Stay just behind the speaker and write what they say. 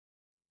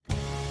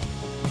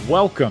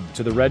Welcome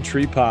to the Red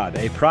Tree Pod,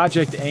 a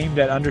project aimed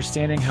at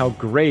understanding how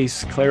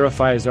grace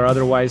clarifies our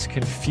otherwise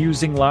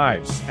confusing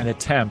lives and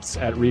attempts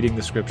at reading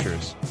the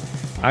scriptures.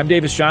 I'm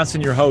Davis Johnson,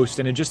 your host,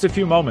 and in just a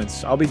few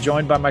moments, I'll be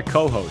joined by my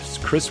co-hosts,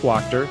 Chris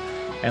Wachter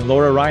and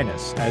Laura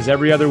Reines. As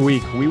every other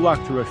week, we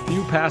walk through a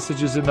few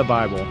passages in the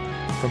Bible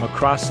from a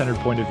cross-centered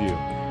point of view.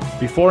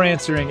 Before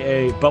answering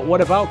a "but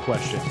what about"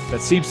 question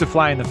that seems to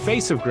fly in the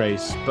face of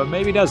grace, but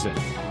maybe doesn't,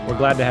 we're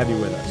glad to have you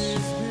with us.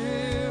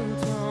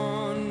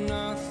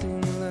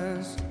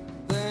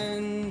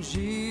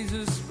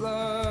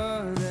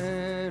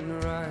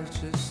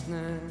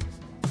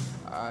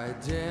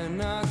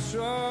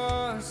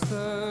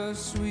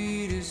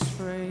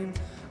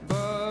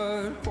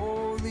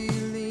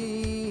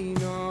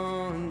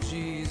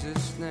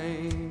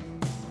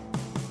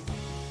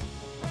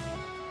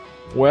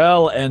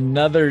 Well,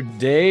 another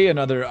day,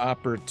 another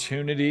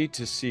opportunity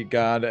to see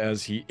God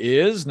as he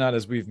is, not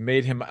as we've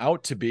made him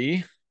out to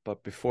be.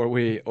 But before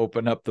we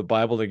open up the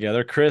Bible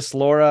together, Chris,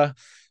 Laura,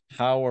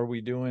 how are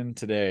we doing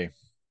today?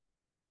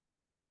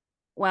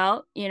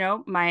 Well,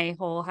 my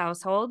whole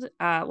household,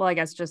 I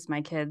guess just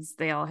my kids,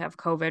 they all have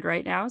COVID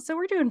right now. So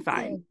we're doing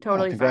fine.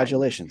 Totally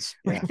congratulations.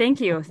 Fine. Yeah.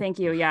 Thank you. Thank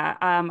you. Yeah.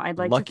 I'd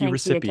like Lucky to thank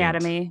recipient. the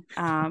Academy.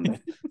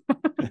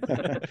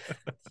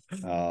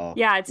 Oh,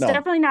 yeah, it's no.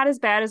 definitely not as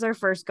bad as our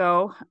first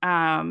go.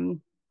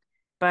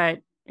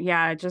 But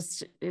yeah,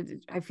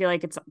 I feel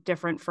like it's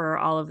different for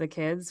all of the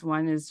kids.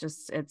 One is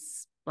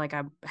it's like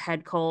a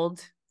head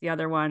cold. The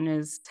other one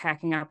is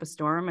hacking up a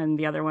storm, and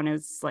the other one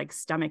is like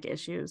stomach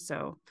issues.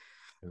 So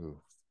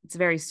it's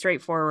very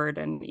straightforward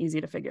and easy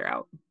to figure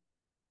out.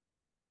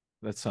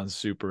 That sounds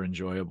super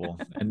enjoyable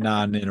and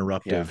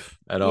non-interruptive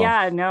at all.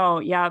 Yeah, no,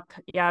 yep.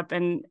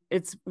 And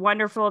it's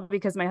wonderful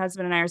because my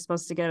husband and I are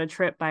supposed to get a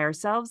trip by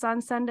ourselves on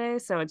Sunday.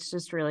 So it's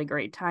just really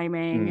great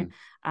timing.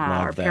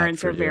 Our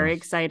parents are very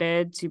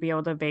excited to be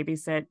able to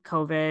babysit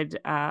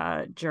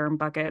COVID germ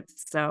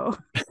buckets. So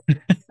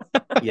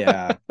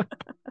yeah.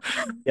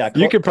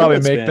 You could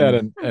probably make that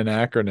an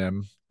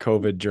acronym,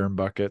 COVID germ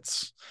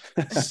buckets.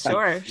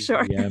 Sure.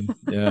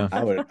 Yeah.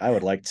 I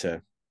would like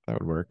to. That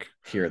would work.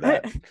 Hear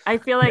that. I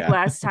feel like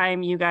last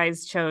time you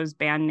guys chose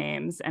band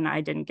names and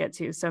I didn't get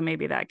to, so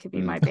maybe that could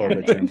be my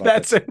band name.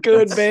 That's a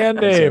good band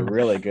name. That's a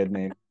really good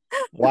name.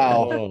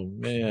 Wow. Oh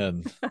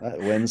man. That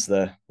wins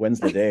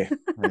the day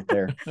right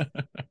there.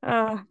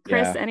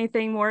 Chris,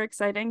 anything more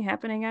exciting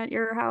happening at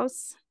your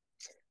house?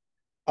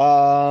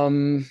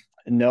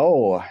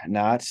 No,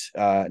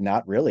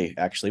 not really.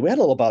 Actually, we had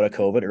a little bout of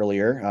COVID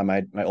earlier.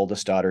 My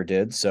oldest daughter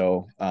did.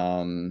 So,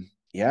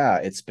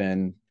 it's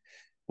been.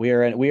 We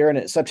are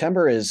in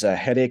September is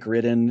headache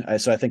ridden.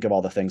 So I think of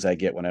all the things I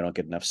get when I don't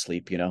get enough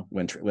sleep,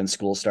 when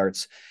school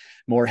starts,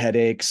 more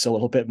headaches, a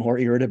little bit more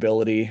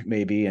irritability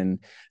maybe.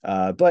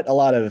 But a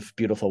lot of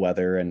beautiful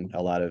weather and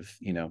a lot of,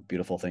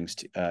 beautiful things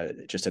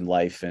just in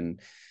life and,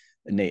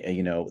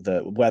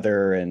 the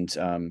weather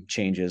and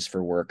changes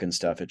for work and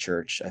stuff at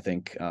church. I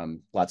think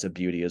lots of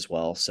beauty as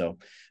well. So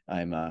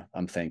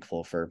I'm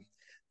thankful for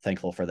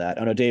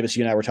that. I know, Davis,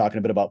 you and I were talking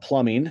a bit about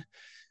plumbing.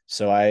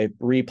 So I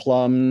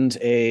replumbed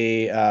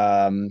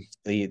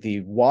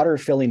the water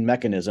filling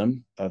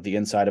mechanism of the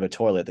inside of a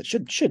toilet that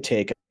should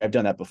take, I've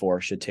done that before,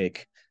 should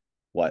take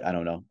I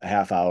don't know, a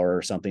half hour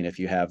or something if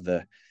you have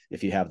the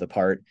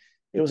part.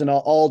 It was an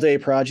all day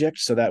project,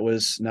 so that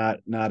was not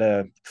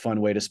a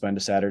fun way to spend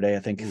a Saturday. I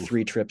think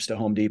 3 trips to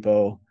Home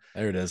Depot.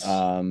 There it is.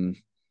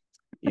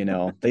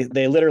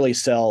 They literally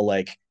sell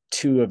like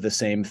 2 of the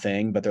same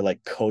thing, but they're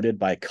like coded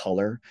by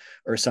color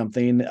or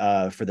something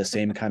for the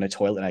same kind of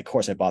toilet. And of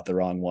course I bought the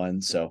wrong one.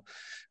 So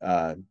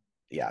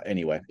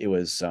anyway, it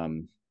was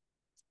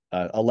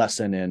a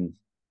lesson in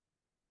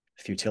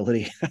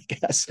futility, I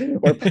guess,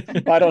 or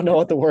I don't know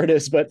what the word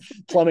is, but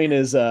plumbing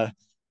is kind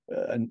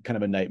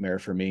of a nightmare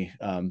for me.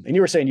 And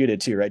you were saying you did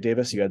too, right,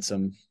 Davis? You had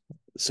some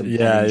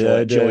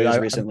joys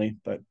recently,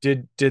 but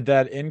did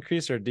that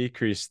increase or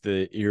decrease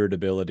the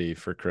irritability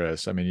for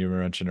Chris? I mean, you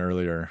mentioned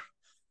earlier,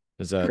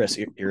 Chris,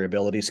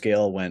 irritability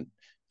scale went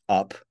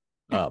up.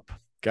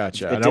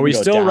 Gotcha. And are we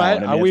still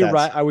right?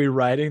 Are we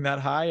riding that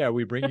high? Are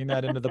we bringing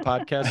that into the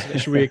podcast?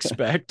 Should we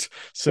expect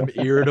some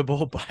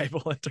irritable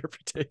Bible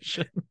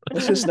interpretation?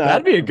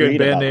 That'd be a good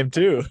band name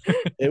too.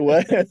 It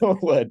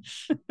would.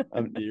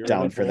 I'm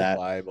down for that.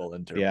 Bible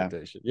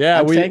interpretation.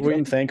 Yeah.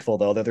 I'm thankful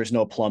though that there's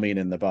no plumbing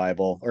in the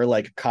Bible, or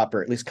like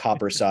at least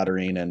copper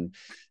soldering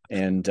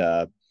and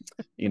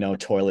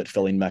toilet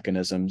filling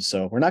mechanisms.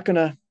 So we're not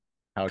gonna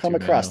come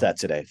across that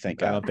today. Thank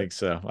God. I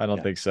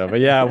don't think so. But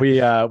yeah, we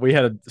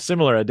had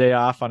a day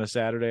off on a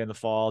Saturday in the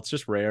fall. It's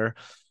just rare.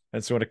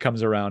 And so when it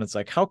comes around, it's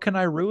like, how can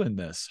I ruin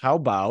this? How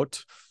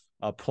about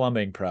a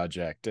plumbing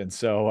project? And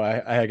so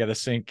I got a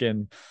sink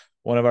in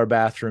one of our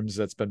bathrooms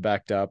that's been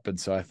backed up. And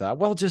so I thought,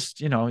 well, just,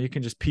 you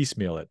can just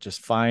piecemeal it.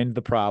 Just find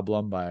the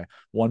problem by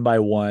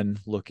one,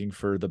 looking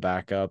for the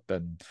backup.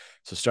 And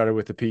so started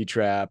with the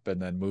P-trap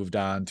and then moved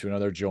on to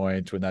another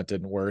joint when that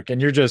didn't work. And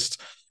you're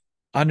just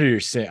under your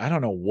sink. I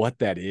don't know what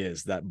that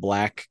is, that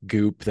black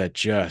goop that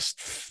just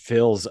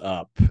fills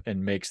up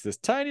and makes this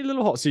tiny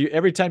little hole. So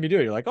every time you do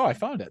it, you're like, oh, I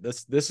found it.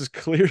 This is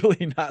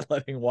clearly not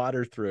letting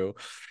water through.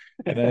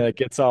 And then it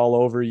gets all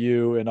over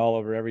you and all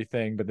over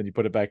everything, but then you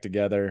put it back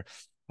together.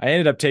 I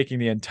ended up taking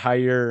the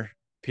entire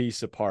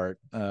piece apart,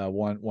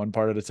 one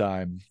part at a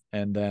time.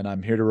 And then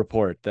I'm here to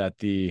report that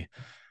the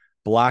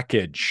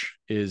blockage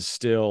is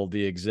still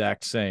the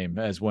exact same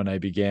as when I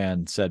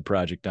began said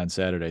project on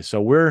Saturday.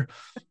 So we're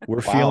Wow.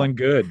 feeling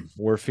good.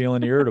 We're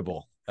feeling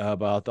irritable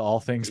about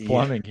all things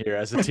plumbing here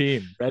as a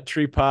team. Red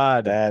Tree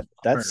Pod. That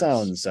plumbers.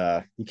 sounds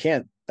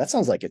that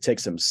sounds like it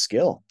takes some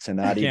skill to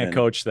not You can't even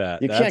coach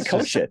that. You can't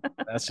coach it.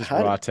 That's just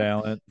raw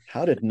talent.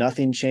 How did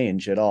nothing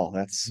change at all?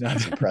 That's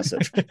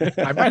impressive.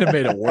 I might have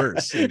made it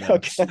worse.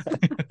 Okay.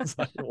 It's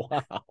like,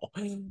 wow.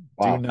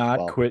 Do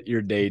not quit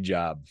your day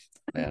job.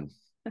 Man.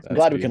 I'm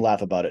glad we can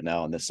laugh about it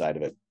now on this side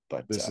of it.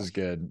 But this is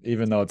good,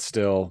 even though it's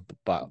still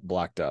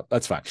blocked up.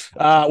 That's fine.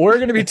 We're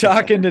going to be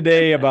talking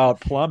today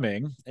about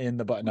plumbing in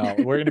the no.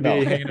 We're going to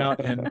be hanging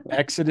out in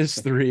Exodus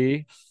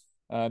 3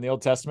 in the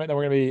Old Testament. Then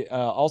we're going to be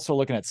also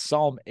looking at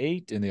Psalm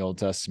 8 in the Old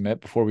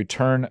Testament before we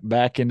turn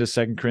back into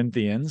 2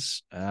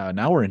 Corinthians.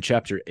 Now we're in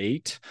chapter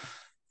 8,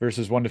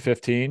 verses 1 to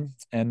 15,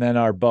 and then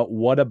our "but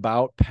what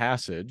about"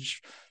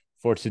 passage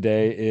for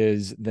today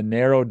is the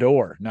narrow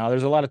door. Now,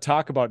 there's a lot of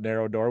talk about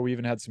narrow door. We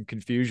even had some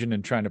confusion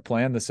in trying to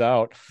plan this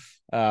out,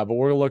 but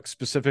we're going to look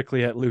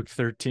specifically at Luke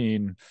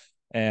 13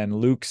 and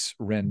Luke's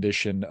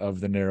rendition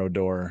of the narrow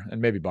door,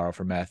 and maybe borrow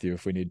from Matthew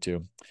if we need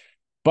to.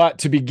 But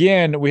to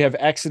begin, we have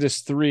Exodus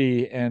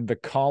 3 and the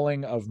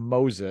calling of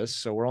Moses.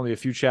 So we're only a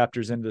few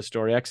chapters into the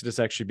story. Exodus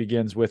actually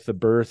begins with the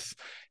birth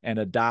and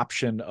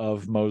adoption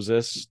of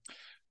Moses.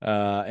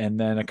 And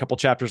then a couple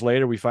chapters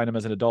later, we find him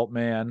as an adult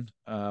man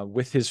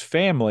with his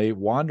family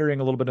wandering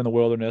a little bit in the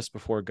wilderness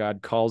before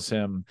God calls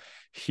him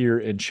here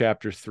in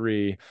chapter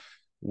 3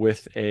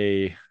 with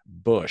a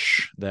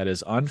bush that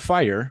is on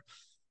fire,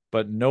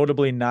 but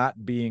notably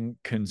not being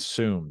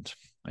consumed.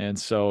 And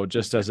so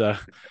just as a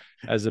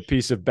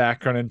piece of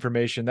background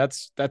information,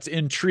 that's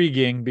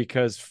intriguing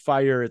because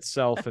fire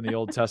itself in the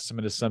Old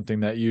Testament is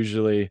something that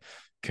usually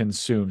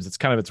consumes. It's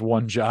kind of its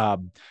one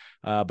job.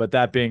 But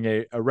that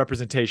being a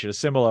representation,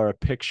 a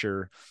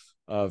picture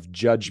of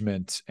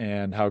judgment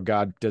and how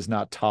God does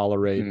not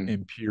tolerate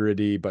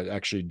impurity, but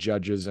actually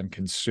judges and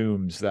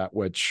consumes that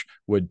which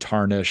would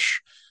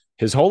tarnish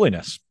his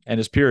holiness and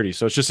his purity.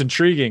 So it's just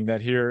intriguing that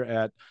here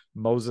at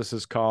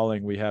Moses'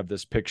 calling, we have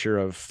this picture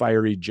of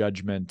fiery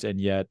judgment and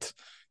yet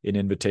an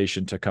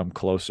invitation to come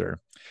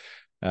closer.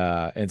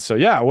 And so,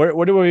 yeah,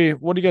 what do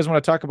you guys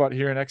want to talk about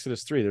here in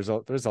Exodus 3?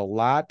 There's a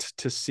lot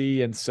to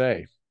see and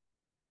say.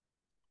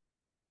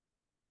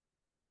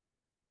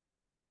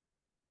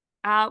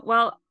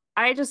 Well,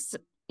 I just,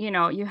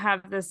 you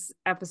have this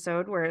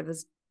episode where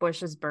this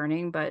bush is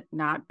burning, but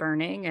not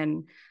burning.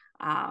 And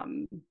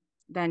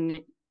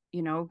then,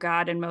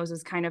 God and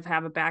Moses kind of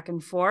have a back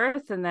and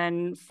forth. And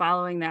then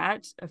following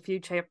that, a few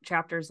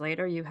chapters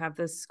later, you have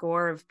this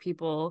score of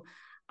people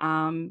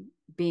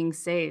being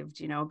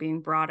saved,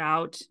 being brought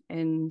out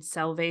in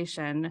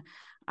salvation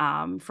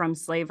from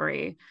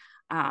slavery.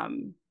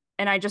 And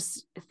I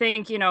just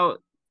think,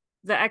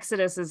 the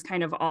Exodus is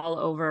kind of all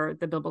over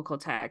the biblical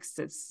text.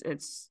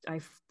 I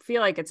feel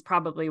like it's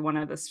probably one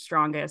of the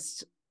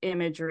strongest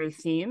imagery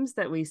themes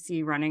that we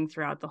see running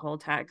throughout the whole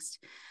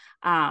text.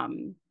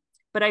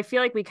 But I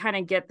feel like we kind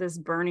of get this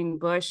burning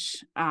bush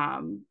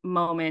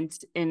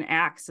moment in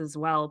Acts as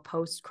well,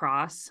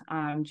 post-cross.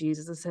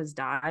 Jesus has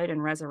died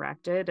and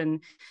resurrected.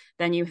 And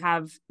then you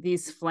have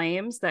these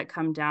flames that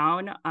come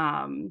down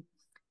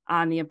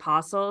on the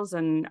apostles,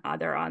 and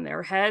they're on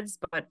their heads,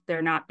 but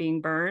they're not being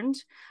burned.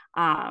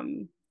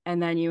 And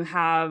then you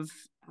have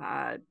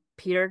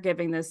Peter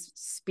giving this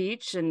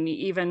speech, and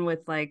even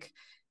with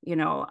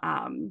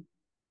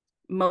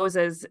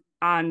Moses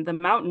on the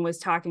mountain was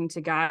talking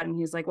to God, and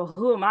he's like, well,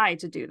 who am I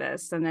to do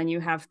this? And then you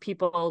have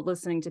people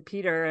listening to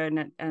Peter,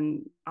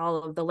 and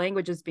all of the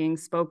languages being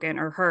spoken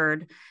or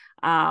heard.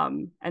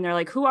 And they're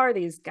like, who are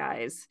these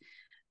guys?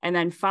 And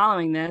then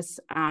following this,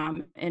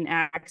 in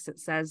Acts, it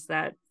says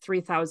that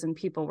 3,000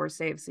 people were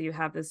saved. So you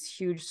have this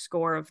huge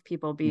score of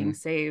people being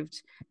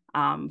saved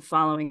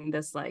following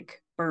this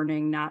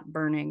burning, not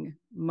burning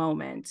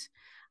moment.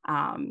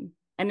 And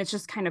it's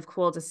just kind of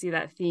cool to see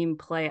that theme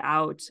play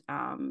out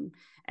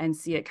and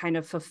see it kind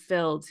of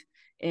fulfilled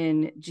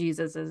in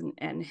Jesus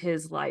and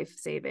his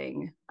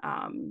life-saving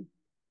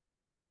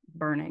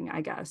burning,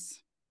 I guess.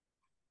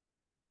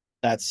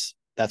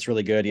 That's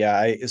really good.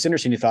 Yeah, it's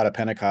interesting you thought of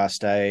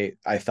Pentecost. I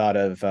thought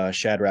of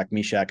Shadrach,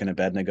 Meshach, and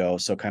Abednego.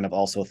 So kind of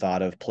also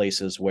thought of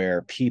places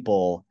where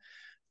people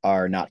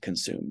are not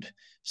consumed.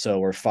 So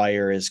where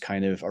fire is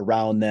kind of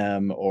around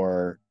them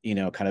or,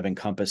 kind of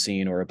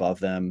encompassing or above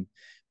them,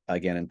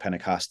 again, in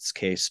Pentecost's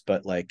case.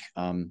 But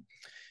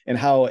and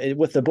how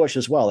with the bush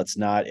as well, it's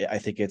not, I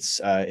think it's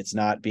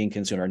not being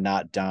consumed or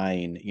not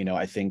dying.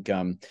 I think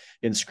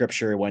in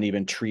scripture, when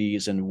even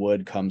trees and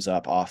wood comes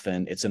up,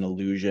 often it's an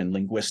allusion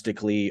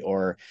linguistically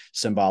or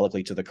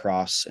symbolically to the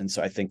cross. And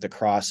so I think the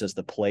cross is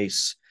the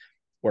place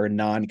where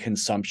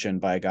non-consumption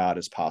by God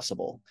is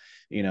possible.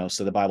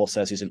 So the Bible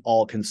says he's an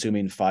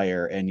all-consuming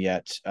fire, and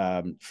yet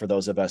for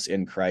those of us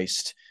in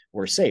Christ,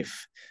 we're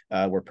safe,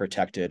 we're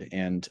protected.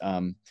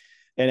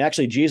 And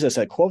actually, Jesus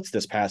quotes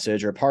this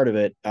passage or part of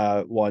it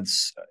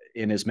once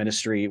in his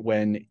ministry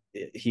when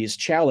he's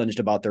challenged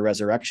about the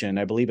resurrection.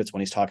 I believe it's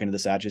when he's talking to the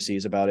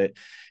Sadducees about it.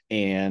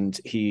 And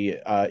he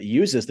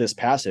uses this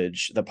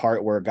passage, the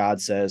part where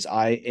God says,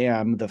 I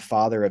am the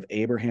father of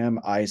Abraham,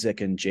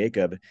 Isaac, and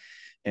Jacob.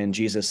 And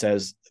Jesus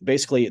says,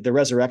 basically, the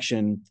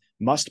resurrection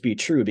must be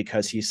true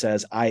because he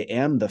says, I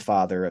am the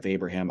father of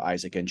Abraham,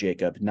 Isaac, and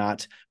Jacob,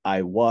 not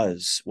I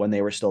was when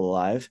they were still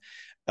alive.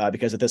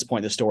 Because at this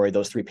point in the story,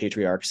 those three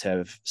patriarchs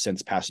have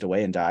since passed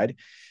away and died.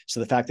 So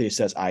the fact that he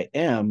says, I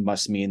am,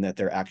 must mean that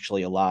they're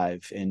actually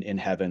alive in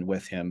heaven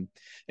with him.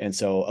 And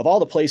so of all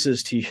the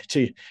places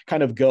to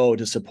kind of go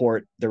to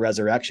support the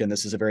resurrection,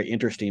 this is a very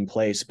interesting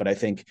place. But I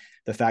think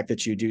the fact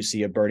that you do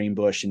see a burning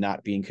bush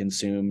not being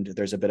consumed,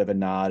 there's a bit of a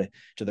nod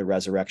to the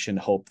resurrection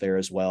hope there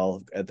as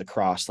well. At the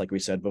cross, like we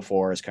said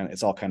before,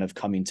 it's all kind of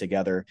coming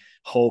together.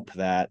 Hope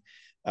that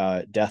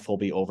death will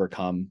be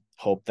overcome,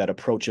 hope that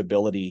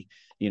approachability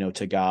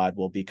to God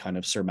will be kind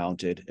of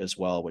surmounted as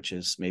well, which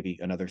is maybe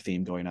another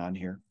theme going on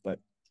here. But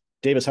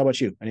Davis, how about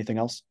you? Anything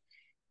else?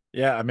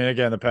 Yeah, I mean,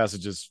 again, the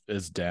passage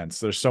is dense.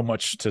 There's so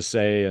much to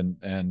say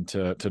and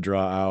to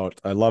draw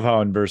out. I love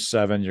how in verse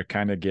 7 you're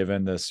kind of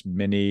given this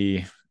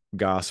mini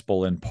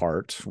gospel in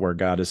part, where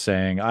God is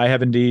saying, I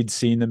have indeed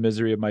seen the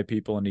misery of my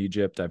people in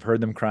Egypt. I've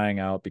heard them crying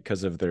out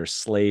because of their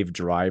slave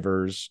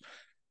drivers,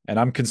 and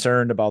I'm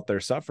concerned about their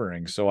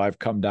suffering. So I've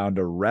come down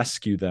to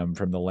rescue them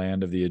from the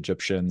land of the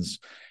Egyptians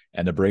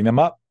and to bring them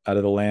up out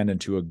of the land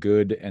into a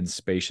good and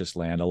spacious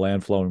land, a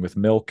land flowing with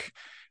milk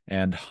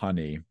and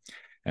honey.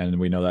 And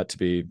we know that to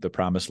be the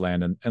promised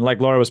land. And like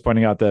Laura was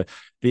pointing out, the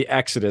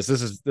Exodus,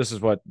 this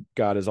is what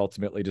God is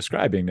ultimately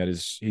describing, that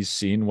is, he's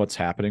seen what's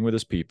happening with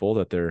his people,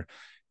 that they're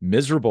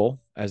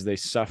miserable as they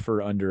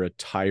suffer under a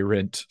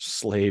tyrant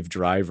slave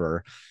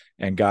driver.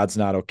 And God's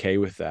not okay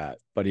with that.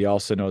 But he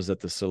also knows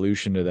that the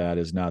solution to that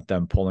is not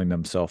them pulling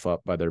themselves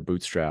up by their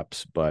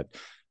bootstraps, but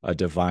a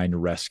divine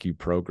rescue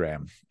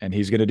program. And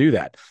he's going to do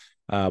that.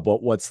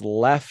 But what's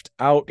left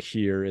out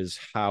here is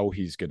how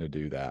he's going to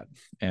do that.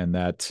 And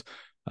that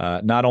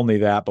not only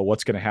that, but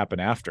what's going to happen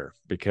after,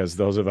 because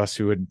those of us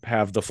who would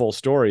have the full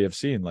story have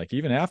seen, like,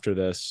 even after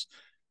this,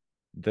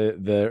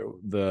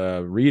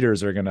 the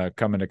readers are going to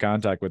come into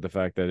contact with the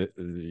fact that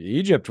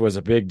Egypt was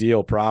a big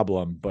deal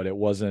problem, but it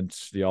wasn't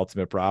the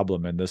ultimate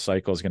problem. And this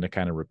cycle is going to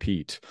kind of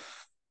repeat.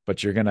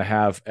 But you're going to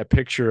have a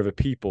picture of a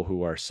people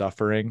who are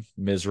suffering,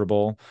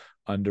 miserable,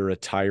 under a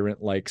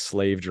tyrant-like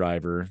slave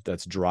driver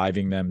that's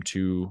driving them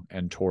to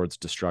and towards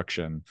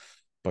destruction.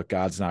 But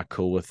God's not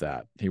cool with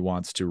that. He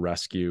wants to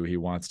rescue, he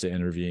wants to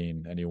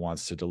intervene, and he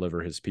wants to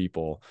deliver his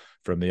people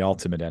from the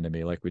ultimate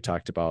enemy, like we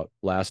talked about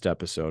last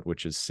episode,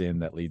 which is sin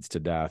that leads to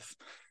death.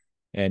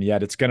 And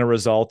yet it's going to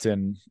result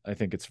in, I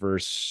think it's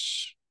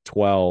verse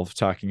 12,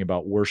 talking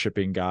about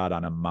worshiping God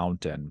on a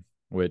mountain,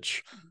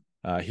 which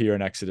here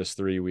in Exodus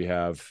 3, we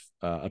have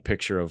a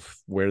picture of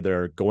where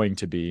they're going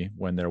to be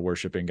when they're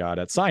worshiping God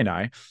at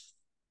Sinai.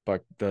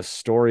 But the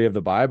story of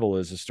the Bible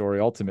is a story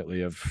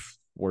ultimately of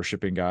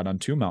worshiping God on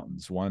two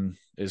mountains. One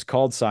is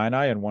called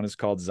Sinai and one is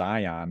called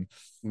Zion.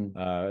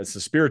 It's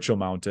a spiritual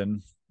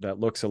mountain that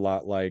looks a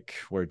lot like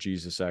where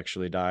Jesus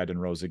actually died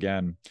and rose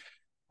again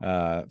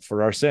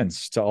for our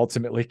sins, to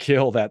ultimately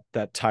kill that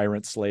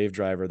tyrant slave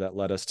driver that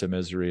led us to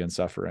misery and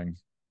suffering.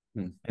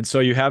 And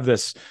so you have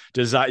this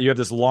desire, you have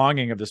this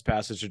longing of this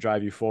passage to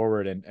drive you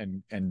forward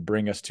and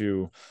bring us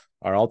to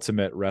our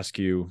ultimate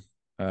rescue,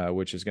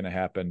 which is going to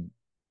happen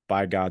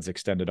by God's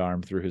extended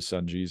arm through his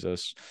son,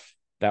 Jesus.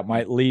 That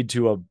might lead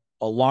to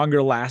a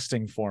longer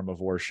lasting form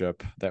of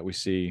worship that we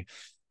see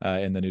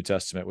in the New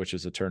Testament, which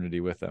is eternity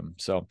with him.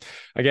 So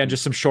again,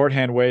 just some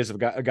shorthand ways of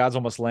God's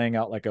almost laying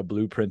out like a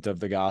blueprint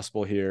of the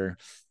gospel here.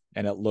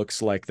 And it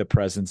looks like the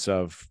presence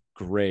of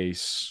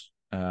grace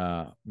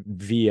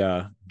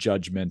via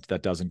judgment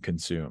that doesn't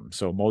consume.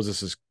 So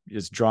Moses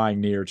is drawing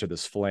near to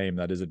this flame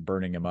that isn't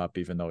burning him up,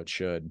 even though it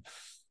should.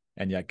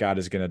 And yet God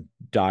is going to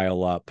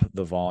dial up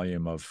the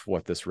volume of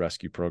what this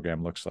rescue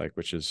program looks like,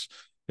 which is,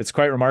 it's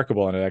quite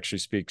remarkable. And it actually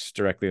speaks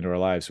directly into our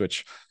lives,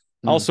 which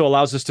also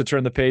allows us to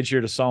turn the page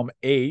here to Psalm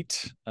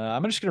 8.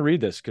 I'm just going to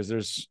read this because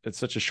it's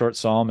such a short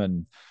Psalm,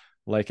 and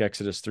like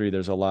Exodus 3,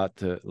 there's a lot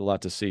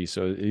to see.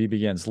 So he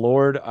begins,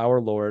 Lord,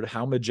 our Lord,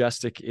 how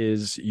majestic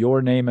is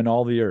your name in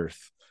all the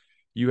earth.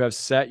 You have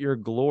set your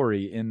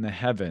glory in the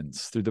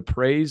heavens. Through the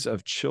praise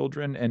of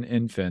children and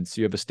infants,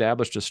 you have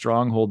established a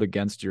stronghold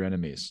against your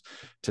enemies,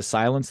 to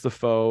silence the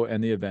foe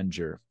and the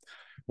avenger.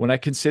 When I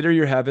consider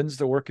your heavens,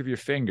 the work of your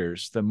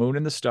fingers, the moon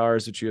and the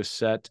stars that you have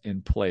set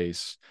in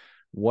place,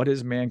 what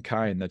is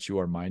mankind that you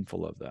are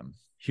mindful of them?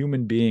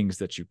 human beings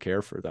that you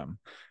care for them.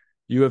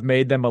 You have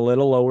made them a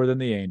little lower than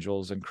the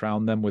angels and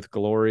crowned them with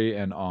glory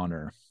and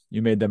honor.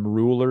 You made them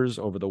rulers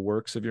over the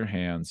works of your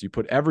hands. You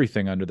put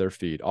everything under their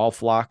feet, all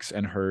flocks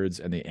and herds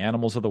and the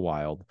animals of the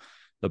wild,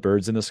 the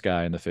birds in the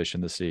sky and the fish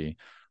in the sea,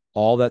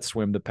 all that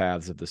swim the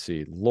paths of the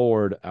sea.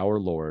 Lord, our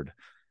Lord,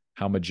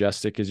 how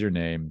majestic is your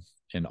name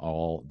in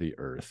all the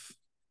earth.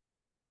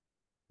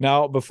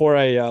 Now, before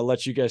I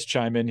let you guys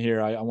chime in here,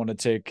 I want to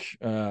take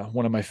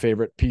one of my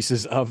favorite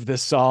pieces of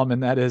this psalm,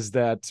 and that is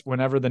that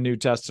whenever the New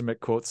Testament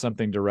quotes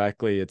something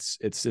directly,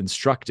 it's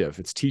instructive.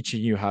 It's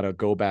teaching you how to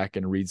go back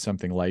and read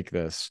something like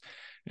this.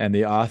 And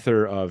the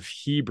author of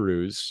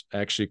Hebrews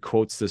actually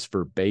quotes this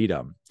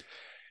verbatim.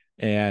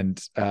 And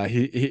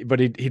he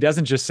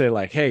doesn't just say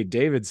like, hey,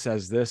 David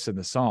says this in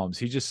the Psalms.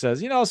 He just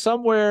says,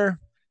 somewhere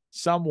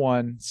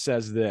someone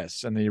says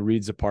this, and then he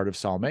reads a part of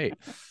Psalm 8.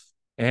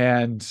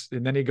 And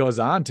then he goes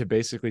on to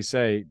basically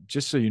say,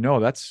 just so you know,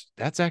 that's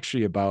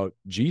actually about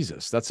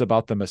Jesus. That's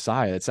about the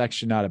Messiah. It's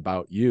actually not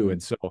about you.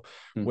 And so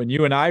when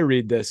you and I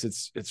read this,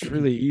 it's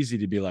really easy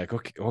to be like,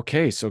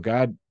 okay, so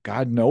God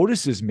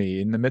notices me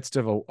in the midst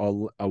of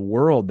a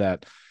world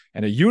that,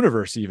 and a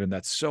universe even,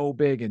 that's so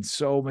big and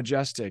so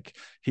majestic.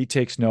 He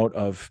takes note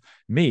of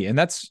me. And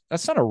that's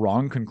not a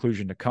wrong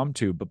conclusion to come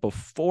to. But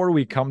before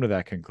we come to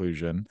that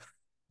conclusion,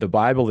 the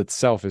Bible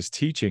itself is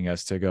teaching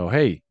us to go,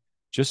 hey,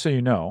 just so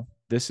you know,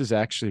 this is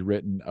actually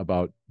written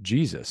about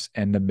Jesus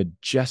and the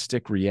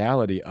majestic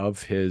reality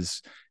of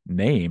his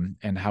name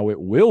and how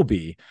it will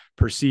be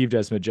perceived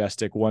as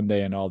majestic one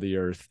day in all the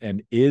earth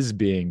and is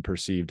being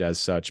perceived as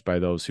such by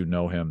those who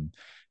know him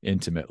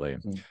intimately.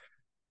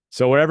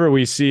 So wherever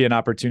we see an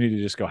opportunity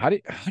to just go, how do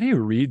you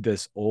read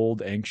this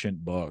old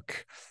ancient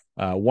book?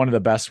 One of the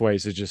best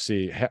ways is just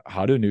see,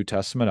 how do New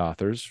Testament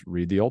authors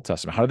read the Old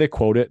Testament? How do they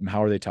quote it and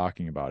how are they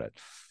talking about it?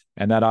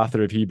 And that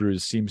author of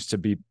Hebrews seems to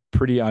be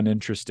pretty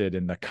uninterested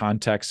in the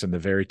context and the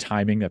very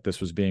timing that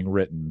this was being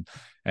written,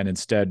 and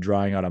instead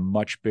drawing out a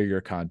much bigger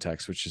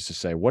context, which is to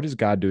say, what is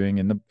God doing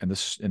in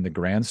the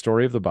grand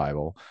story of the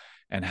Bible,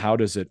 and how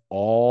does it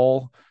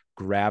all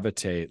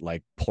gravitate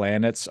like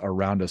planets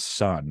around a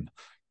sun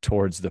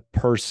towards the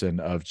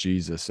person of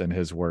Jesus and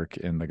his work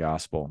in the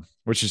gospel,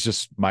 which is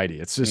just mighty.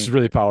 It's just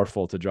really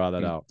powerful to draw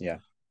that out.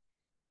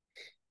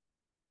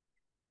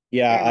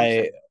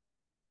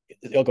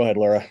 Go ahead,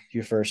 Laura,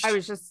 you first. I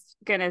was just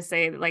gonna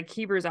say, like,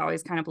 Hebrews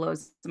always kind of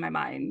blows my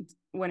mind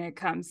when it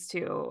comes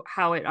to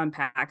how it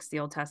unpacks the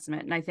Old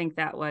Testament. And I think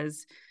that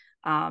was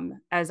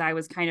as I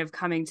was kind of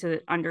coming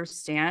to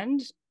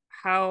understand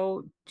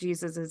how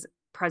Jesus is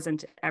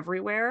present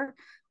everywhere.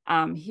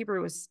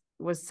 Hebrew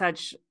was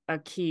such a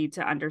key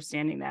to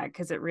understanding that,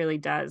 because it really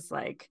does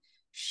like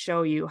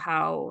show you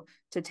how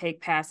to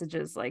take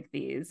passages like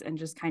these and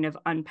just kind of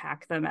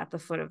unpack them at the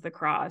foot of the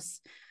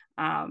cross.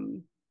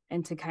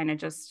 And to kind of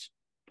just,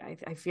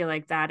 I feel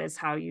like that is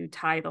how you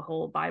tie the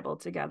whole Bible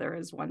together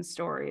as one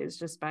story, is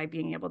just by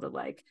being able to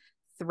like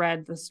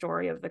thread the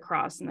story of the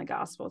cross and the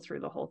gospel through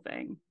the whole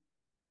thing.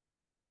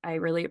 I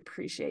really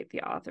appreciate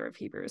the author of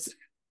Hebrews.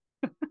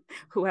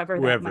 whoever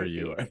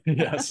you are.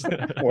 Yes.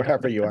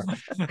 Wherever you are.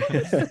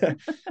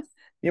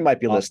 You might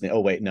be listening. Oh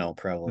wait, no,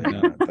 probably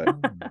not. But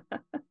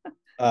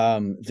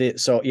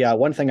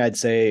one thing I'd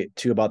say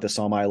too about the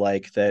Psalm I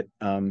like that,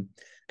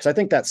 because I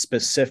think that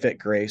specific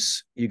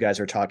grace you guys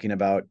are talking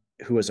about,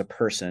 who is a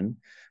person,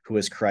 who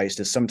is Christ,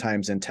 is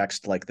sometimes in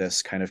text like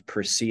this kind of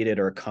preceded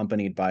or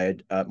accompanied by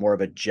more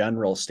of a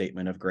general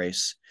statement of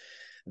grace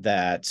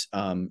that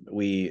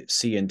we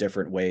see in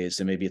different ways,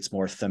 and maybe it's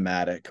more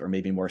thematic or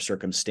maybe more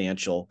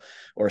circumstantial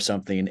or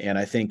something. And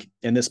I think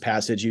in this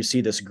passage you see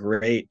this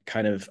great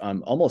kind of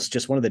almost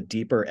just one of the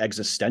deeper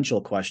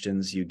existential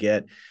questions you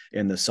get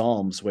in the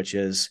Psalms, which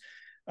is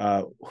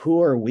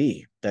who are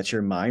we that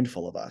you're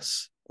mindful of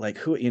us? Like,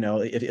 who,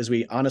 as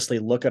we honestly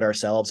look at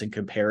ourselves in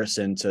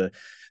comparison to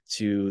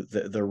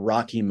the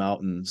Rocky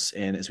Mountains,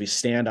 and as we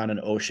stand on an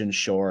ocean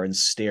shore and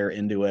stare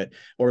into it,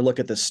 or look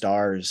at the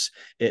stars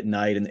at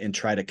night and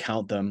try to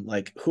count them,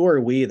 like, who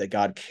are we that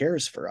God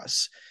cares for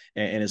us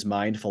and is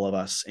mindful of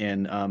us?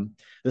 And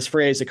this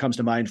phrase that comes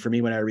to mind for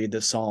me when I read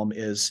this psalm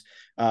is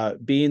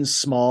being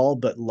small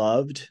but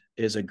loved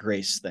is a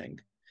grace thing.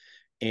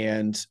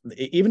 And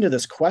even to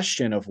this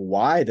question of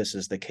why this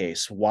is the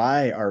case,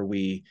 why are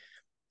we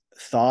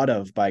thought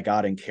of by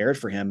God and cared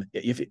for him,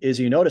 as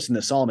you notice in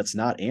the psalm, it's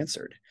not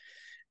answered.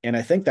 And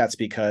I think that's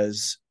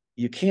because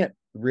you can't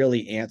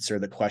really answer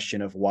the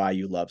question of why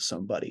you love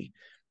somebody.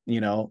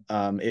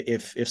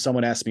 If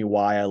someone asked me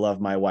why I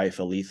love my wife,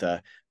 Aletha,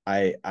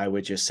 I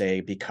would just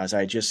say, because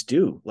I just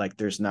do. Like,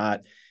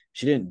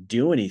 she didn't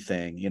do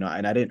anything,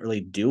 and I didn't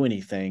really do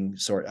anything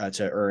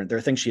to earn. There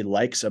are things she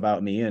likes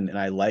about me and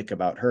I like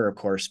about her, of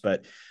course,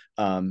 but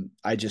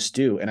I just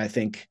do. And I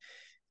think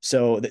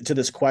So to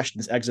this question,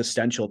 this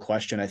existential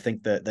question, I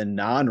think that the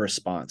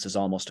non-response is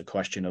almost a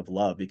question of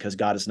love, because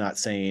God is not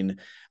saying,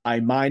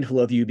 I'm mindful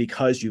of you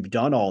because you've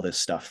done all this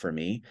stuff for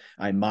me.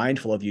 I'm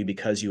mindful of you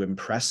because you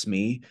impress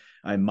me.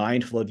 I'm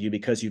mindful of you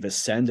because you've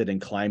ascended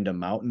and climbed a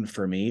mountain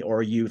for me,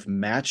 or you've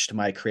matched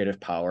my creative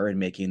power in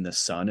making the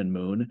sun and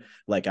moon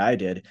like I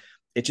did.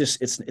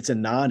 It's a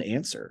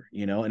non-answer,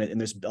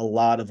 and there's a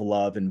lot of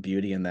love and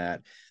beauty in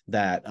that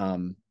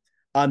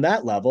on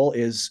that level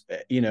is,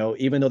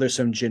 even though there's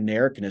some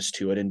genericness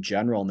to it and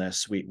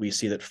generalness, we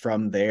see that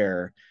from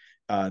there,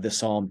 the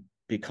psalm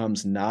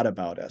becomes not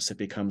about us. It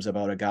becomes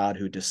about a God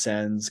who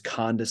descends,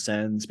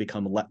 condescends,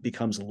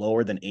 becomes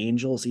lower than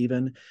angels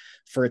even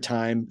for a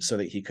time, so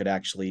that he could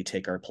actually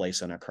take our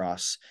place on a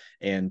cross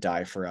and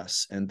die for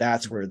us. And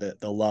that's where the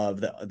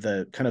love,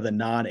 the kind of the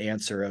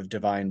non-answer of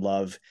divine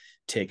love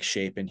takes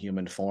shape in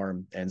human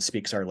form and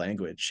speaks our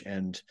language,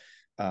 and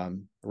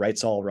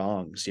rights all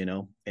wrongs,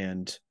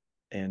 and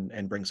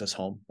brings us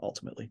home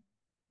ultimately.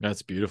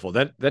 That's beautiful.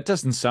 That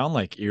doesn't sound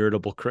like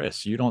irritable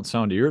Chris. You don't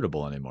sound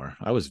irritable anymore.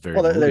 I was very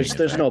Well, moving,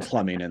 there's no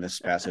plumbing in this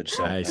passage,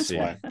 so I that's see.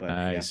 why. But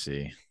I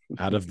see.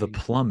 Out of the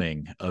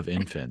plumbing of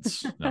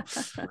infants. No.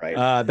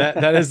 Right.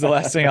 That is the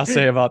last thing I'll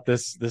say about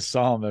this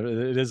psalm.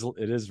 It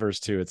is verse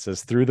 2. It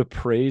says, through the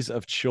praise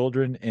of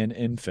children and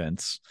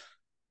infants.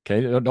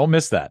 Okay, don't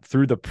miss that.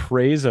 Through the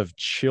praise of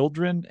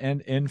children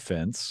and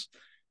infants,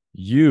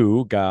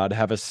 you, God,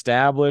 have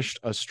established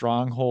a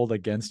stronghold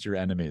against your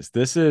enemies.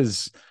 This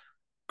is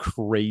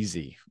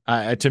crazy.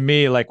 To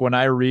me, like when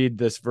I read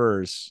this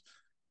verse,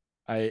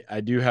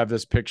 I do have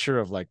this picture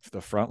of like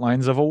the front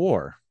lines of a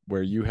war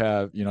where you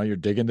have, you're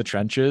digging the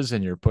trenches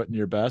and you're putting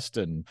your best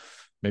and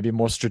maybe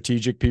more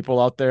strategic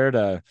people out there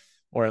to,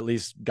 or at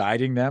least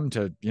guiding them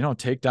to,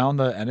 take down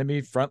the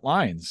enemy front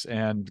lines.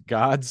 And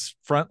God's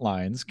front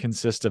lines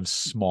consist of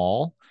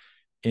small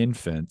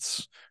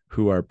infants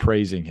who are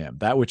praising him,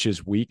 that which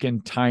is weak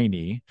and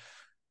tiny,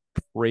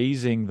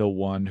 praising the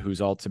one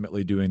who's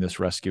ultimately doing this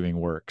rescuing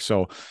work.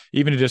 So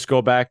even to just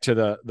go back to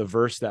the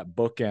verse that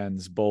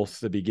bookends both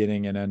the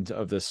beginning and end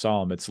of this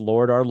psalm, it's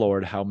Lord, our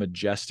Lord, how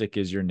majestic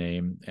is your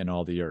name in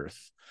all the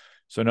earth.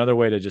 So another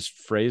way to just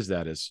phrase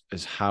that is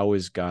how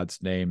is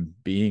God's name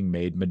being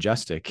made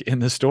majestic in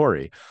the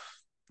story?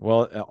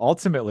 Well,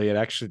 ultimately, it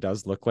actually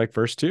does look like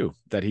verse 2,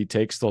 that he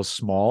takes those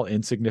small,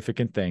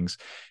 insignificant things.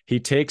 He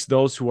takes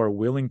those who are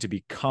willing to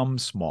become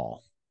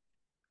small,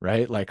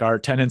 right? Like our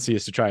tendency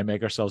is to try and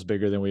make ourselves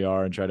bigger than we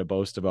are and try to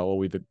boast about what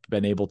we've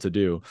been able to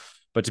do.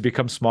 But to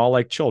become small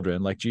like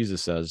children, like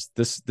Jesus says,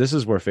 this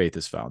is where faith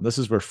is found. This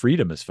is where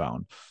freedom is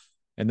found.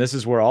 And this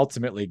is where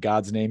ultimately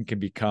God's name can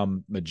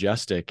become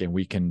majestic and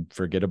we can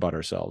forget about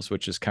ourselves,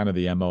 which is kind of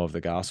the MO of the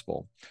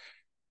gospel.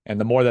 And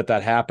the more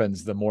that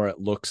happens, the more it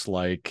looks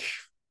like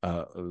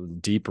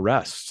deep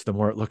rest, the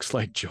more it looks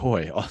like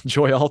joy.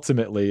 Joy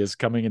ultimately is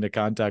coming into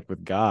contact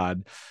with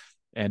God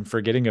and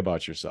forgetting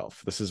about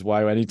yourself. This is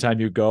why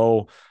anytime you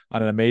go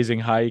on an amazing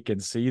hike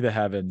and see the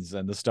heavens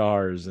and the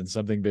stars and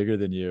something bigger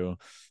than you,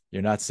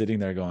 you're not sitting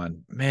there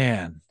going,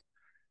 man,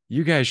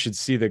 you guys should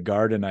see the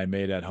garden I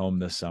made at home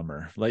this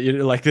summer.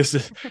 Like this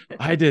is,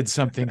 I did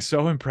something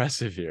so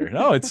impressive here.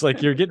 No, it's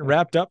like you're getting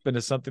wrapped up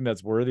into something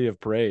that's worthy of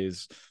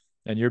praise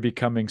and you're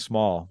becoming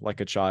small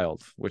like a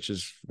child, which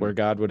is where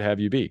God would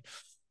have you be.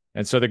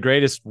 And so the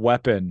greatest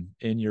weapon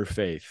in your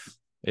faith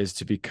is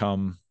to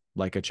become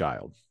like a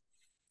child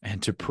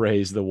and to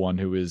praise the one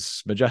who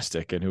is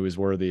majestic and who is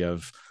worthy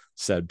of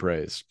said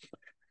praise.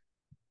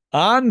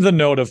 On the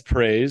note of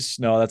praise,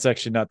 no, that's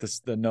actually not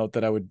the note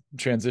that I would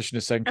transition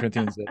to 2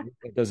 Corinthians 8.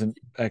 It doesn't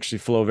actually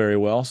flow very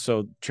well.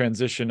 So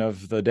transition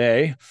of the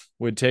day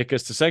would take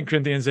us to 2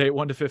 Corinthians 8,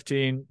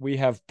 1-15. We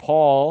have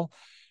Paul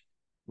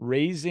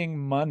raising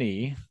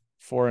money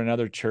for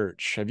another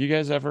church. Have you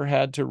guys ever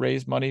had to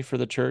raise money for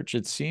the church?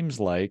 It seems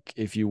like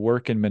if you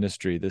work in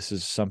ministry, this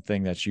is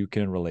something that you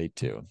can relate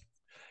to.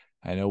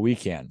 I know we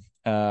can.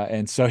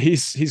 And so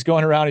he's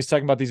going around, he's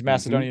talking about these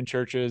Macedonian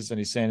churches, and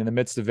he's saying in the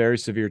midst of very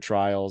severe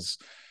trials,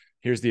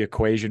 here's the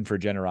equation for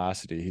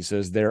generosity. He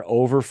says their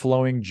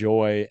overflowing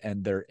joy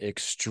and their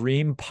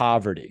extreme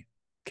poverty.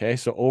 Okay,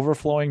 so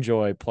overflowing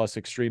joy plus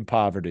extreme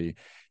poverty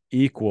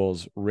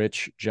equals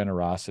rich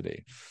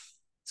generosity.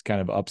 It's kind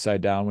of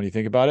upside down when you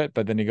think about it.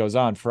 But then he goes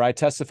on, for I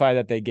testify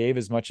that they gave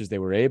as much as they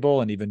were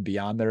able and even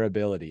beyond their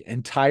ability,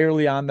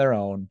 entirely on their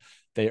own.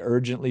 They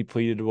urgently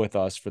pleaded with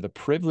us for the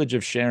privilege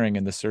of sharing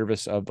in the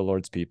service of the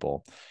Lord's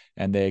people,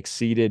 and they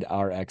exceeded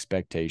our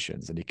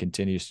expectations. And he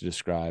continues to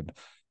describe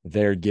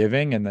their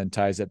giving and then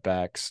ties it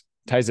back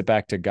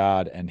to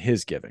God and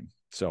his giving.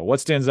 So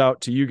what stands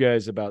out to you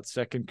guys about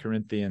 2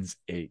 Corinthians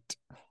 8?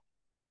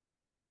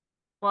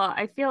 Well,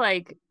 I feel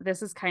like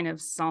this is kind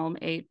of Psalm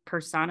 8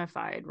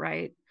 personified,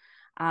 right?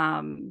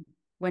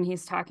 When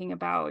he's talking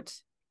about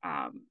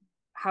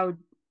how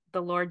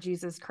the Lord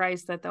Jesus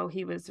Christ, that though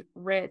he was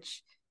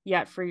rich,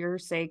 yet for your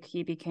sake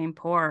he became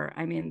poor.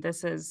 I mean,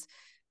 this is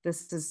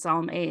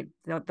Psalm 8.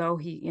 Though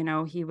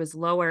he was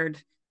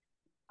lowered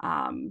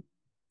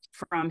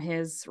from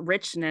his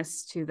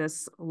richness to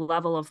this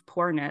level of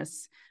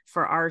poorness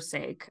for our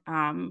sake.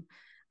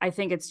 I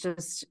think it's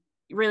just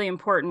really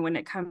important when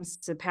it comes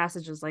to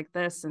passages like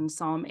this in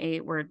Psalm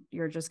 8, where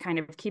you're just kind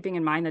of keeping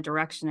in mind the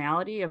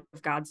directionality of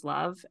God's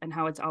love and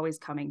how it's always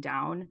coming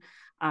down.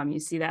 You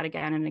see that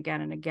again and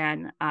again and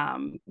again.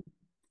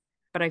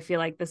 But I feel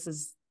like this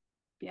is,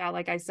 yeah,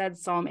 like I said,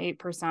 Psalm 8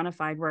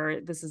 personified,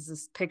 where this is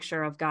this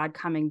picture of God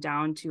coming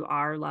down to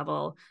our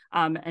level.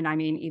 And I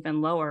mean,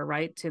 even lower,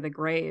 right, to the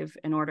grave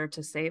in order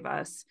to save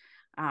us.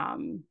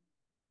 And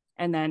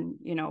then,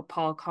 you know,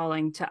 Paul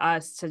calling to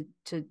us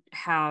to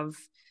have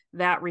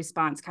that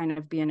response kind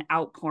of be an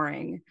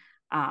outpouring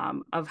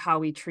of how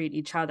we treat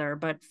each other,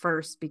 but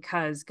first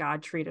because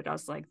God treated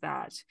us like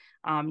that,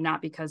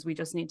 not because we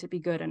just need to be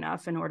good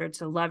enough in order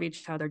to love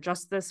each other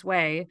just this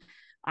way.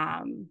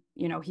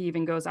 You know, he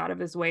even goes out of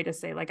his way to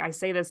say, like, I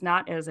say this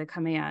not as a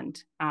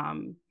command,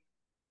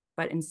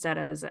 but instead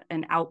as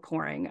an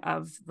outpouring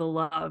of the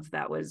love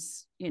that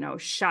was, you know,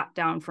 shot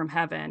down from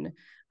heaven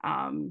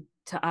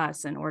to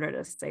us in order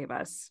to save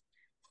us.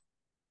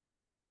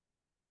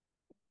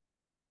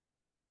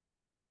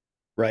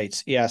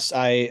 Right. Yes.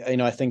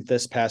 I think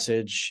this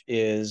passage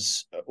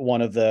is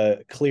one of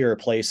the clearer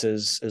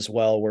places as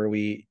well, where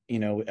we,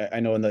 I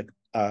know in the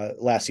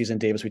last season,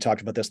 Davis, we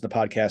talked about this in the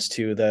podcast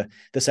too,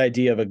 this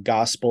idea of a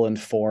gospel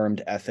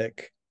informed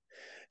ethic.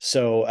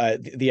 So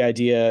the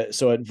idea,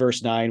 so at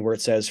verse 9, where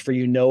it says, "For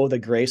you know the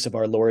grace of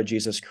our Lord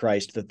Jesus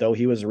Christ, that though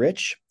he was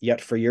rich,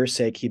 yet for your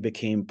sake he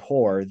became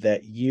poor,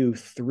 that you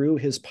through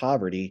his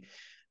poverty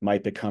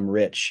might become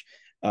rich."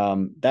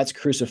 That's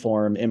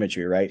cruciform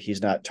imagery, right?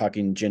 He's not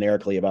talking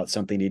generically about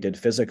something he did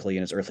physically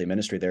in his earthly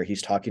ministry there.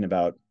 He's talking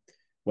about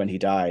when he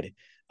died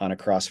on a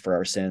cross for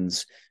our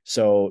sins.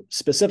 So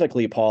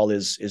specifically, Paul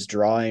is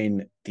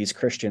drawing these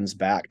Christians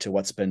back to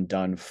what's been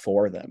done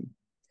for them,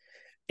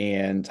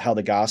 and how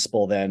the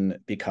gospel then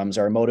becomes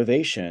our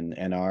motivation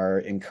and our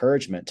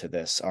encouragement to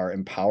this, our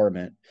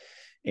empowerment.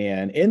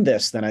 And in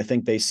this, then I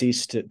think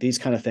these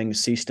kind of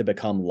things cease to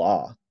become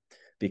law,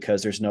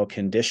 because there's no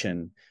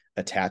condition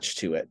attached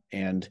to it.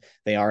 And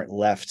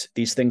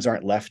these things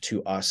aren't left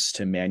to us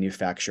to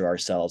manufacture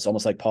ourselves.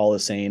 Almost like Paul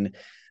is saying,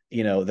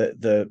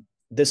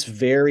 this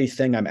very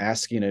thing I'm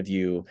asking of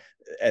you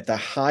at the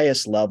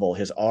highest level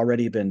has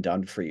already been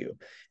done for you.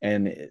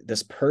 And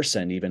this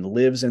person even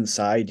lives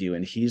inside you,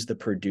 and he's the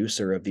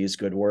producer of these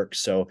good works.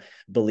 So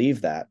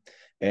believe that,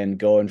 and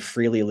go and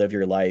freely live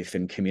your life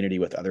in community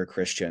with other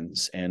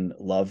Christians and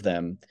love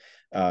them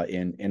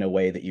in a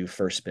way that you've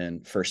first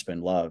been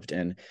loved.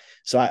 And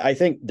so I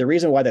think the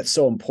reason why that's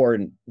so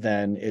important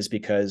then is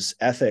because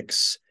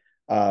ethics,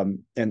 so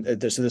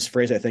this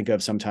phrase I think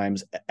of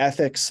sometimes,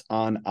 ethics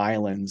on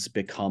islands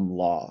become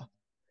law.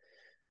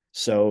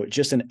 So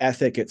just an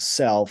ethic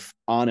itself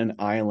on an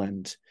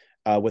island,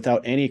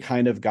 without any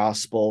kind of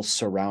gospel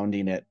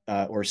surrounding it,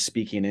 or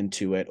speaking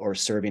into it, or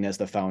serving as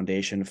the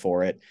foundation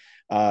for it,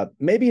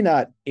 maybe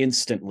not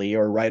instantly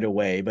or right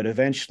away, but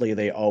eventually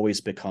they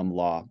always become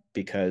law,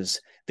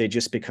 because they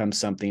just become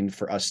something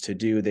for us to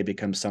do. They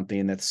become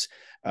something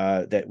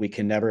that we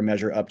can never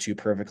measure up to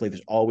perfectly.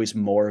 There's always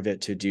more of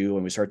it to do,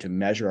 and we start to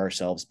measure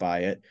ourselves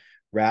by it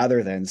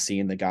rather than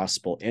seeing the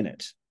gospel in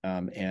it.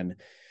 And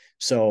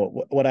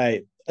so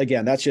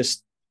that's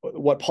just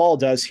what Paul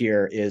does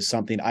here is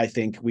something I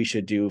think we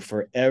should do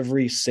for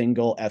every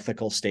single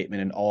ethical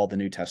statement in all the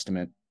New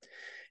Testament.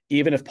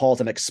 Even if Paul's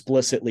not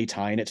explicitly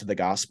tying it to the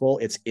gospel,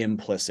 it's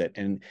implicit,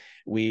 and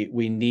we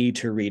need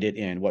to read it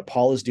in. What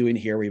Paul is doing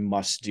here, we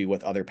must do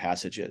with other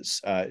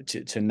passages.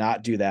 To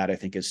not do that, I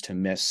think, is to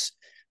miss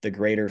the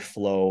greater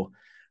flow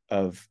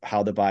of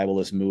how the Bible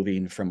is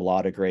moving from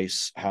law to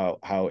grace,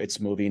 how it's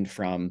moving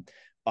from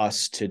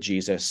us to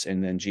Jesus,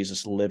 and then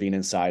Jesus living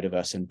inside of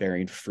us and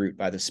bearing fruit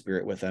by the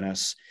Spirit within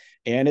us.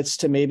 And it's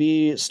to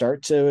maybe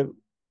start to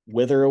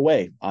wither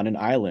away on an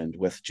island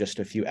with just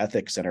a few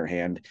ethics in our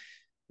hand,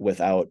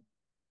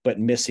 but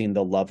missing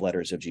the love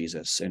letters of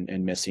Jesus,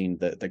 and missing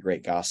the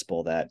great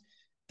gospel that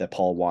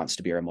Paul wants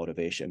to be our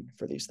motivation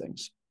for these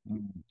things.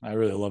 I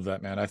really love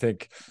that, man. I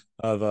think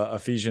of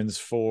Ephesians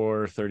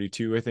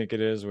 4:32, I think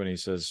it is, when he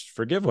says,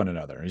 "Forgive one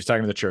another." And he's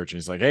talking to the church, and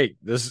he's like, "Hey,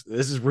 this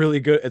is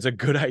really good. It's a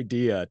good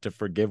idea to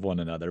forgive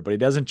one another." But he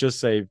doesn't just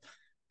say,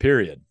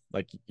 period,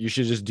 like you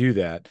should just do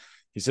that.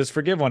 He says,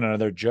 "Forgive one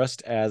another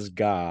just as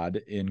God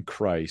in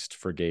Christ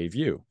forgave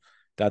you."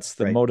 That's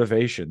the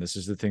motivation. This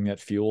is the thing that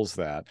fuels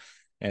that.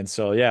 And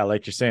so, yeah,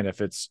 like you're saying, if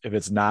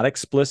it's not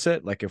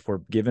explicit, like if we're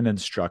given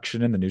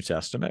instruction in the New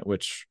Testament,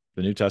 which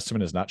the New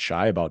Testament is not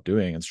shy about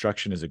doing,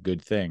 instruction is a good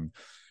thing,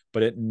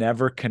 but it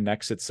never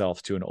connects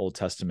itself to an Old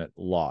Testament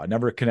law. It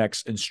never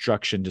connects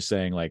instruction to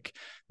saying, like,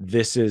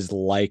 this is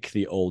like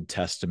the Old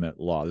Testament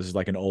law. This is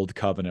like an old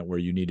covenant where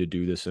you need to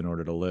do this in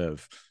order to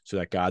live so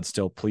that God's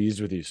still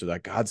pleased with you, so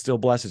that God still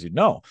blesses you.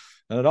 No,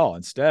 not at all.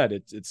 Instead,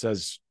 it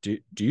says, do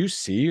you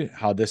see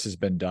how this has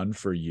been done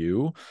for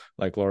you?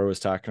 Like Laura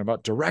was talking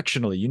about,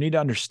 directionally, you need to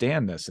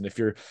understand this. And if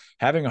you're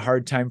having a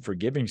hard time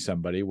forgiving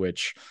somebody,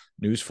 which,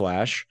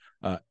 newsflash,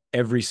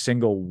 every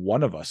single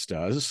one of us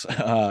does.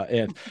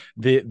 And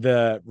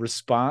the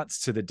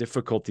response to the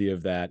difficulty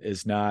of that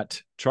is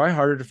not try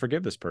harder to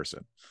forgive this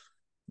person.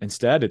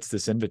 Instead, it's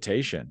this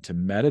invitation to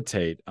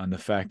meditate on the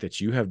fact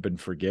that you have been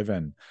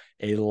forgiven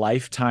a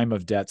lifetime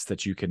of debts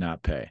that you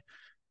cannot pay.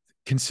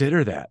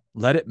 Consider that.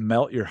 Let it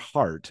melt your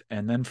heart,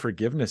 and then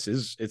forgiveness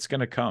it's going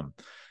to come.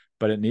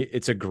 But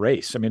it's a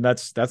grace. I mean,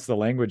 that's the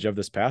language of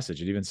this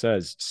passage. It even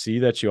says, see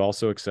that you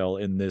also excel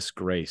in this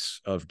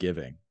grace of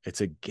giving.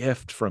 It's a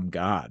gift from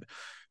God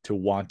to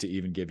want to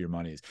even give your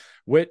monies,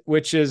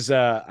 which is,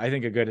 I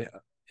think, a good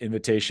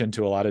invitation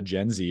to a lot of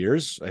Gen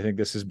Zers. I think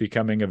this is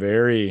becoming a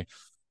very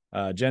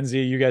Gen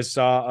Z. You guys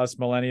saw us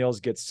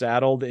millennials get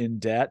saddled in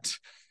debt,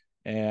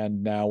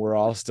 and now we're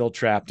all still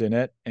trapped in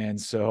it.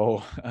 And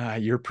so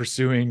you're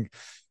pursuing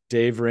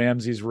Dave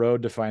Ramsey's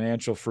road to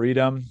financial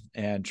freedom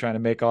and trying to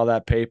make all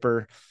that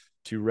paper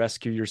to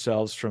rescue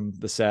yourselves from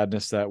the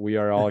sadness that we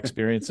are all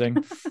experiencing.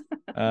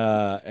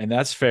 And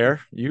that's fair.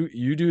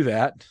 You do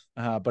that.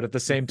 But at the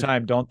same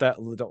time, don't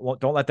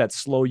let that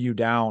slow you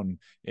down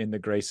in the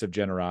grace of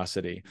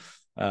generosity.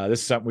 This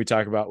is something we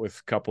talk about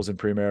with couples in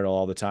premarital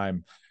all the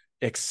time.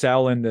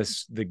 Excel in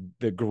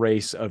the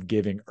grace of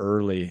giving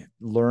early.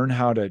 Learn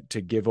how to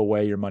give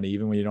away your money,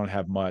 even when you don't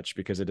have much,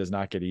 because it does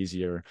not get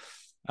easier.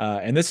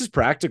 And this is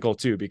practical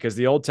too, because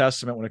the Old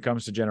Testament, when it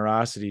comes to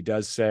generosity,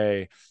 does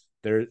say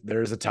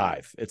there's a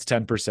tithe. It's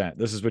 10%.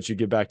 This is what you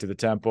give back to the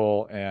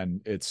temple.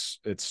 And it's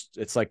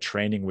like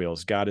training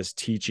wheels. God is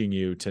teaching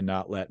you to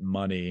not let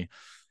money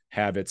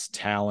have its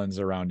talons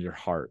around your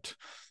heart.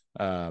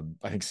 I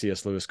think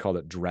C.S. Lewis called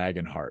it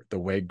dragon heart, the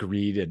way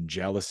greed and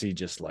jealousy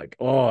just like,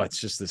 it's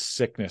just this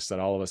sickness that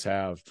all of us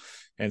have.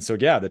 And so,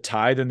 yeah, the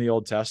tithe in the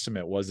Old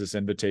Testament was this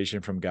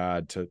invitation from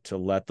God to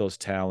let those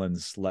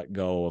talons let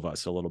go of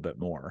us a little bit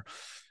more.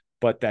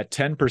 But that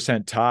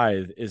 10%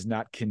 tithe is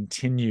not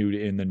continued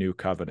in the new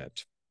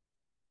covenant.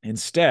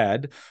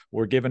 Instead,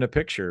 we're given a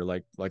picture,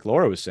 like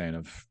Laura was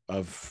saying,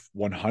 of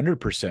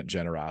 100%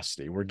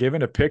 generosity. We're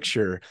given a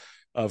picture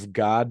of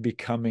God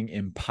becoming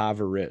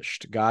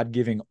impoverished, God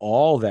giving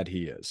all that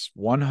he is,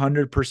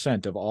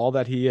 100% of all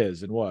that he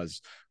is and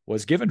was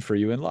given for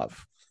you in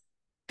love.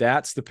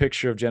 That's the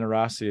picture of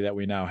generosity that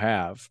we now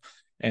have.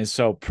 And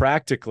so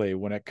practically,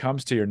 when it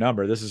comes to your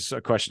number, this is a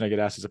question I get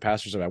asked as a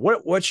pastor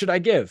about, what should I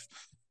give?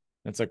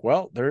 And it's like,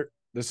 well,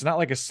 this is not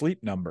like a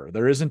sleep number.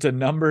 There isn't a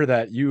number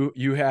that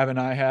you have and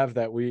I have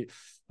that we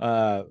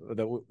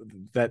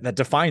that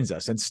defines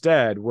us.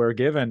 Instead, we're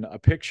given a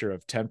picture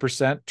of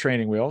 10%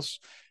 training wheels,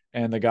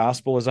 and the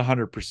gospel is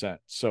 100%.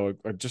 So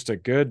just a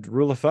good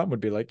rule of thumb would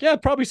be like, yeah,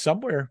 probably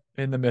somewhere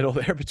in the middle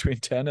there between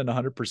 10 and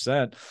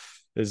 100%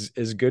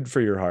 is good for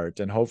your heart.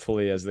 And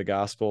hopefully, as the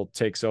gospel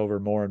takes over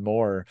more and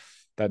more,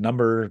 that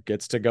number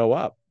gets to go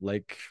up,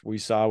 like we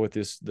saw with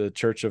the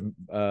church of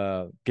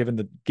given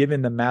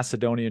the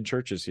Macedonian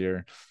churches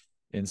here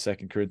in 2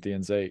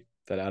 Corinthians 8,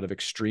 that out of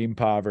extreme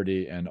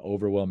poverty and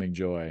overwhelming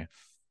joy,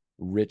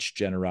 rich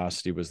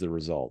generosity was the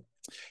result.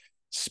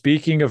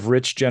 Speaking of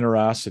rich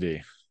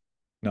generosity,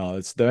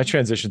 no, my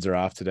transitions are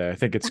off today. I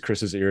think it's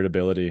Chris's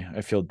irritability. I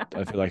feel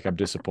like I'm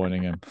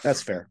disappointing him.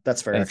 That's fair.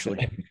 That's fair,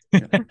 actually.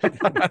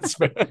 That's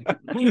fair.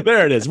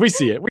 There it is. We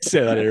see it. We see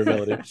that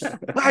irritability.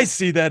 I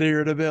see that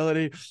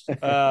irritability.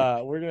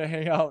 We're gonna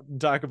hang out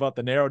and talk about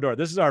the narrow door.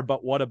 This is our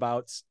 "but what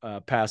abouts"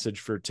 passage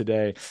for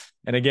today.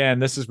 And again,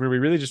 this is where we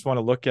really just want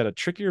to look at a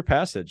trickier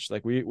passage.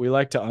 Like we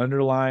like to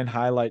underline,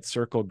 highlight,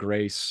 circle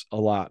grace a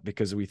lot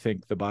because we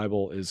think the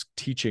Bible is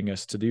teaching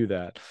us to do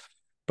that.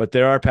 But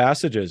there are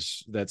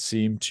passages that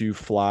seem to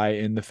fly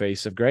in the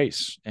face of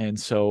grace. And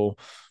so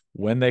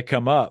when they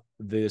come up,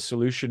 the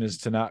solution is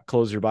to not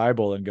close your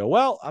Bible and go,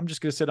 well, I'm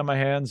just going to sit on my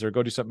hands or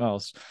go do something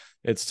else.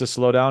 It's to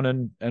slow down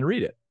and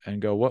read it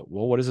and go,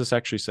 what is this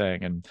actually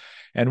saying?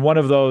 And one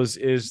of those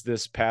is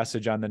this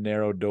passage on the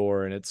narrow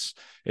door. And it's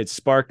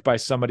sparked by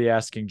somebody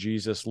asking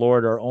Jesus,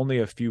 Lord, are only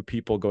a few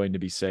people going to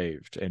be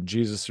saved? And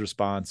Jesus'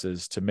 response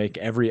is to make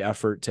every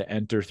effort to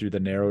enter through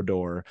the narrow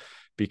door,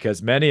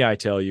 because many, I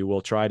tell you,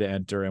 will try to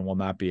enter and will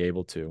not be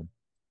able to.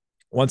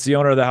 Once the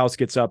owner of the house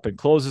gets up and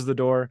closes the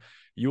door,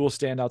 you will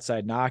stand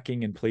outside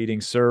knocking and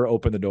pleading, Sir,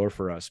 open the door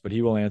for us. But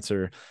he will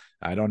answer,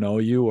 I don't know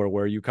you or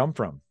where you come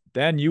from.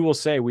 Then you will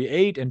say, we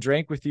ate and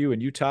drank with you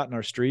and you taught in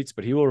our streets.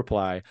 But he will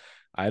reply,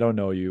 I don't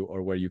know you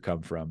or where you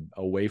come from.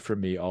 Away from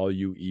me, all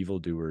you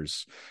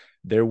evildoers.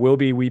 There will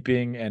be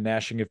weeping and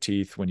gnashing of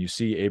teeth when you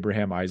see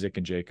Abraham, Isaac,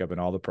 and Jacob and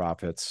all the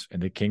prophets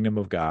in the kingdom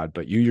of God,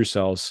 but you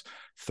yourselves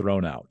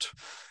thrown out.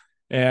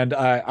 And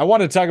I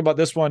want to talk about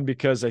this one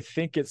because I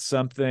think it's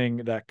something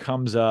that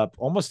comes up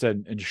almost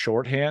in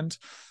shorthand.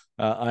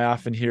 I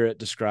often hear it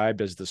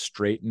described as the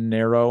straight and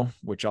narrow,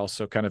 which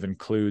also kind of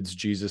includes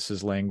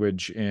Jesus's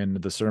language in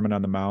the Sermon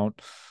on the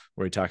Mount,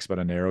 where he talks about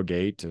a narrow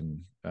gate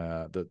and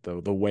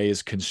the way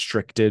is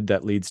constricted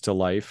that leads to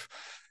life.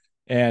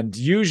 And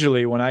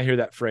usually when I hear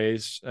that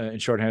phrase in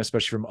shorthand,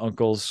 especially from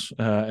uncles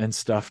and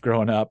stuff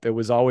growing up, it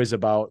was always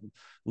about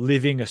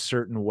living a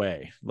certain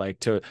way. Like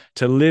to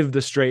live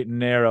the straight and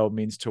narrow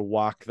means to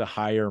walk the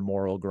higher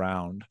moral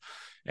ground,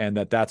 and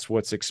that's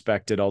what's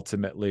expected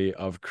ultimately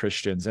of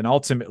Christians. And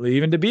ultimately,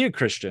 even to be a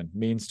Christian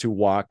means to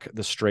walk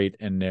the straight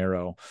and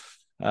narrow.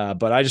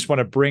 But I just want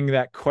to bring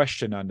that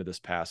question onto this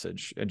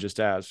passage and just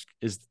ask,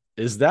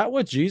 is that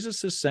what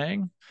Jesus is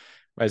saying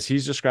as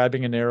he's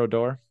describing a narrow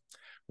door?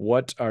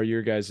 What are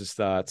your guys'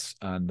 thoughts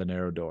on the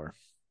narrow door?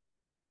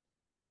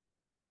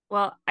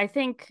 Well, I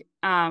think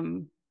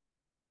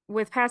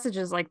with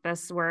passages like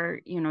this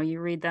where, you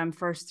read them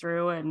first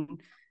through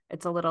and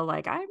it's a little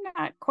like, I'm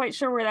not quite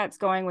sure where that's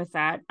going with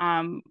that.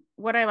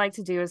 What I like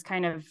to do is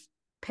kind of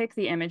pick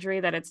the imagery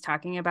that it's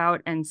talking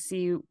about and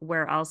see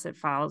where else it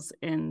falls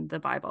in the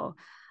Bible.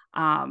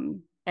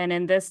 And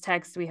in this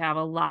text, we have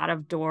a lot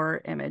of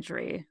door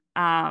imagery.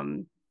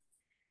 And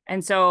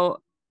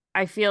so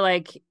I feel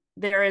like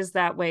there is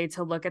that way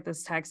to look at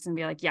this text and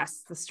be like,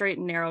 yes, the straight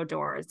and narrow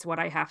door is what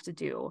I have to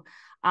do.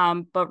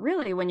 But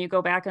really, when you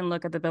go back and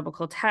look at the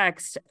biblical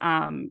text,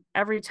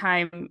 every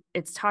time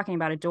it's talking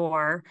about a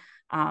door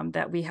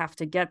that we have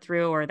to get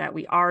through or that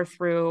we are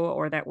through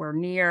or that we're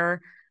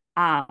near,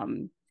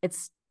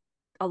 it's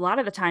a lot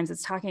of the times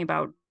it's talking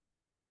about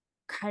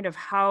kind of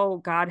how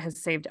God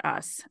has saved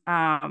us.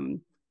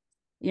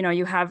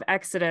 You have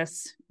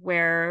Exodus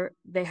where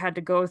they had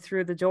to go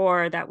through the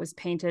door that was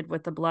painted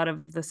with the blood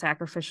of the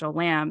sacrificial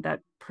lamb that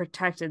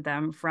protected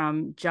them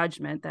from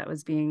judgment that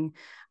was being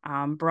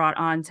brought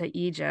on to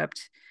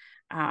Egypt,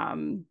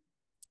 and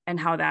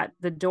how that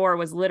the door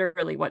was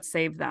literally what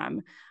saved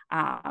them.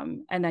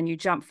 And then you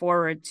jump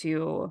forward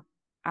to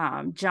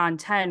John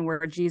 10,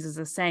 where Jesus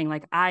is saying,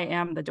 like, I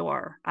am the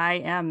door. I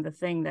am the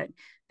thing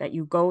that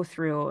you go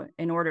through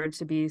in order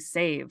to be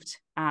saved.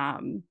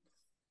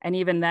 And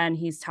even then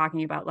he's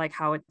talking about like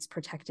how it's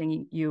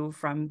protecting you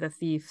from the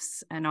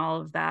thieves and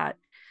all of that.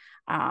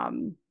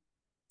 And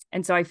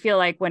so I feel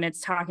like when it's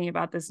talking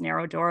about this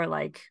narrow door,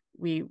 like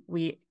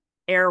we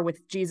err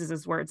with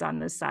Jesus's words on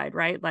this side,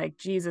 right? Like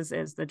Jesus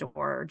is the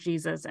door.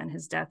 Jesus and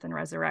his death and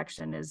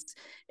resurrection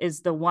is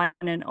the one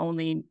and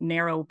only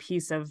narrow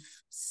piece of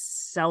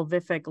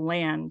salvific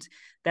land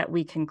that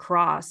we can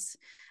cross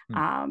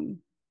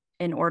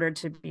in order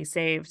to be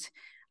saved.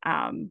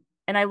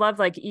 And I love,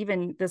 like,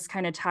 even this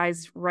kind of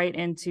ties right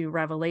into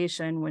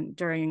Revelation when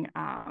during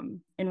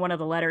in one of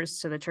the letters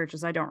to the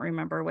churches, I don't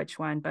remember which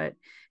one, but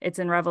it's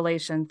in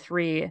Revelation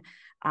 3.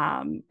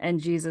 And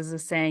Jesus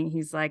is saying,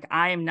 he's like,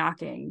 I am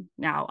knocking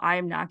now. I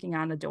am knocking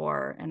on the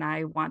door and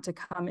I want to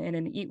come in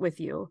and eat with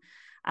you.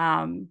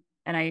 And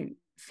I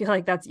feel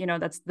like that's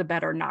the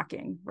better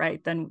knocking,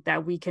 right? Than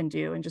that we can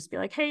do and just be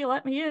like, hey,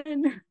 let me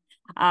in.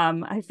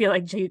 I feel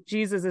like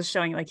Jesus is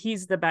showing like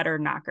he's the better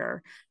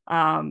knocker.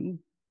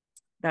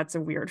 That's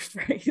a weird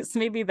phrase.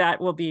 Maybe that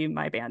will be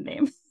my band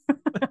name.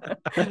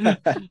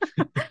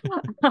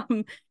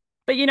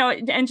 But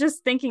and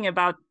just thinking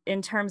about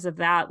in terms of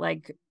that,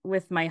 like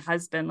with my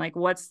husband, like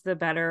what's the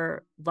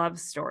better love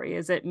story?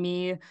 Is it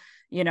me,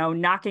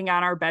 knocking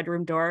on our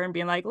bedroom door and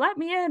being like, let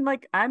me in,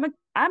 like I'm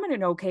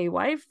an okay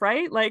wife,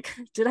 right? Like,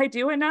 did I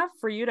do enough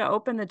for you to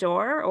open the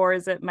door? Or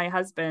is it my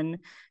husband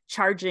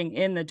charging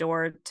in the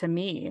door to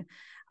me?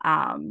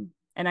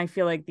 And I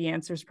feel like the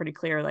answer is pretty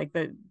clear. Like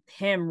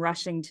him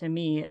rushing to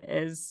me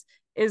is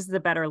the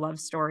better love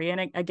story.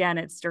 And again,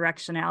 it's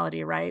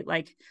directionality, right?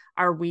 Like,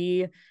 are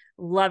we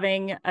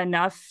loving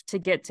enough to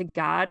get to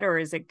God, or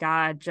is it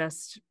God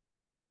just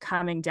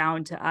coming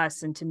down to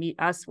us and to meet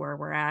us where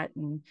we're at?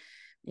 And,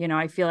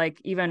 I feel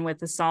like even with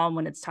the Psalm,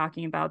 when it's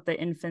talking about the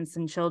infants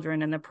and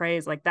children and the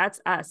praise, like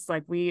that's us.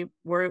 Like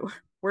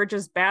we're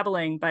just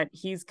babbling, but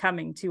he's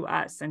coming to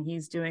us and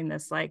he's doing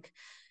this like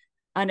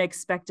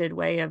unexpected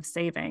way of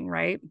saving,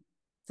 right?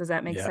 Does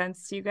that make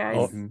sense to you guys?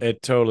 Oh,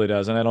 it totally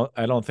does. And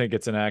I don't think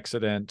it's an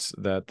accident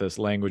that this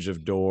language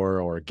of door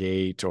or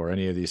gate or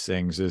any of these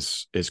things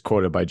is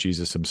quoted by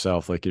Jesus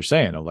himself, like you're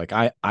saying, of like,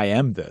 I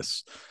am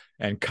this.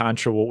 And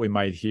contra what we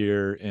might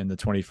hear in the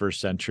 21st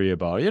century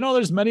about,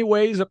 there's many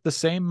ways up the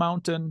same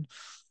mountain,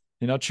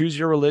 choose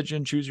your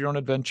religion, choose your own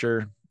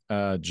adventure.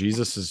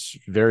 Jesus is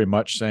very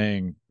much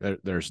saying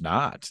there's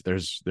not,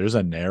 there's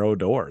a narrow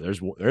door.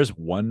 There's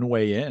one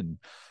way in.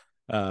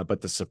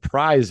 But the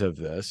surprise of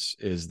this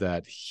is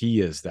that he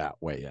is that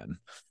way in.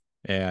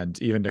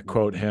 And even to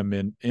quote him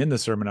in the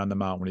Sermon on the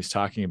Mount, when he's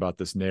talking about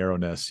this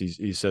narrowness,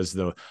 he says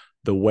the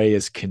way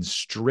is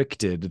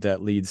constricted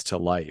that leads to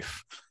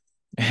life.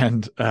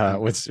 And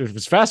what's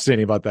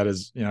fascinating about that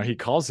is, he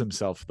calls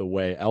himself the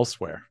way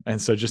elsewhere.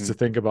 And so just to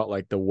think about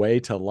like the way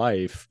to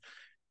life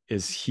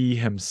is he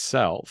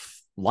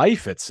himself,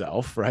 life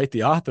itself, right?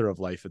 The author of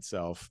life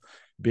itself,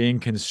 being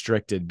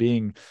constricted,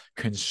 being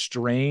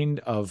constrained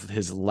of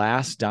his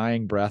last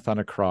dying breath on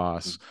a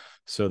cross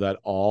so that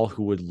all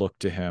who would look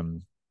to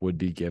him would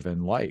be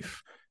given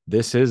life.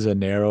 This is a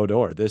narrow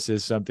door. This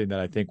is something that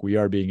I think we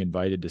are being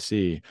invited to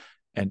see.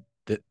 And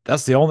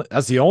that's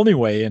the only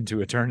way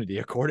into eternity,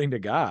 according to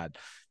God.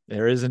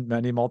 There isn't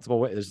many multiple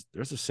ways.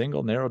 There's a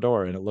single narrow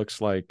door, and it looks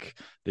like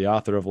the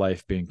author of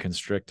life being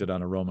constricted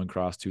on a Roman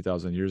cross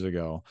 2,000 years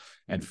ago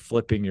and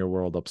flipping your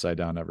world upside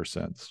down ever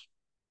since.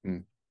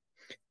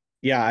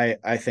 Yeah,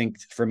 I think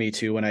for me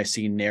too, when I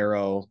see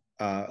narrow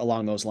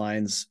along those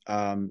lines,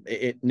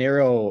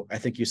 narrow, I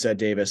think you said,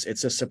 Davis,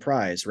 it's a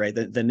surprise, right?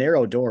 The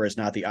narrow door is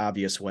not the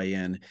obvious way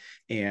in.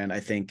 And I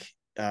think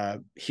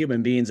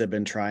human beings have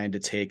been trying to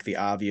take the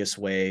obvious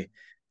way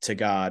to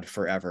God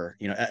forever,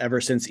 ever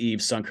since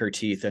Eve sunk her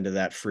teeth into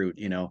that fruit,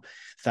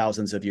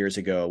 thousands of years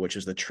ago, which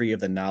is the tree of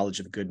the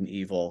knowledge of good and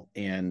evil.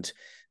 And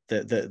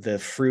the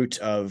fruit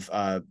of,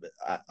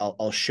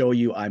 I'll show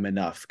you I'm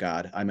enough,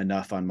 God, I'm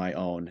enough on my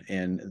own.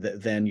 And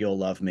then you'll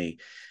love me.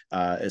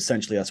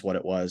 Essentially, that's what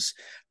it was.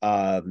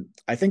 I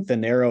think the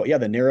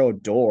narrow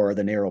door,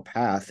 the narrow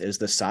path is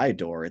the side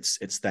door.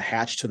 It's the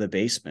hatch to the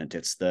basement.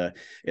 It's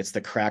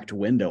the cracked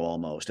window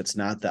almost. It's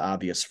not the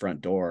obvious front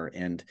door.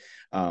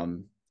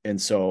 And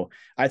so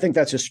I think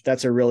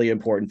that's a really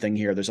important thing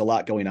here. There's a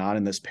lot going on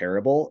in this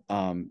parable.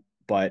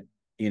 But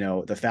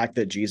the fact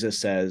that Jesus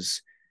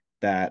says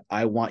that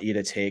I want you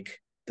to take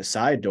the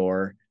side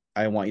door,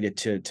 I want you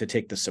to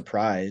take the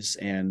surprise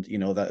and,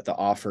 the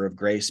offer of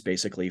grace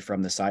basically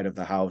from the side of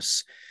the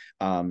house.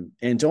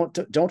 And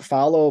don't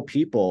follow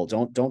people.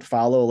 Don't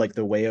follow like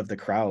the way of the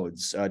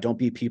crowds. Don't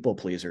be people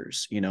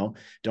pleasers,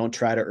 don't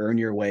try to earn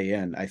your way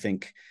in. I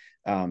think,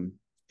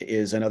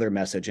 is another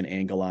message and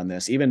angle on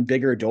this. Even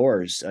bigger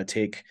doors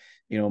take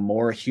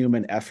more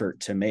human effort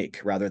to make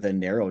rather than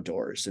narrow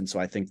doors. And so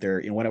I think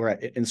whenever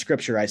in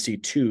scripture I see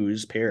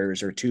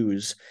pairs or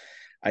twos,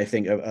 I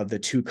think of the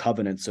two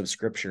covenants of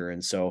scripture.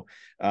 And so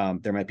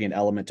there might be an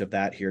element of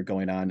that here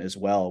going on as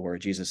well, where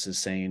Jesus is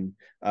saying,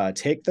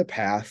 take the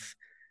path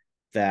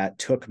that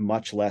took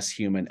much less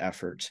human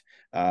effort.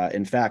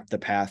 In fact, the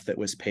path that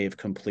was paved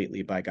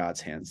completely by God's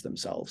hands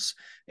themselves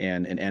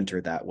and enter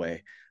that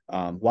way.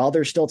 While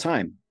there's still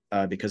time,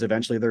 because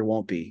eventually there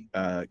won't be.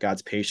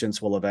 God's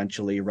patience will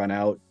eventually run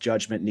out.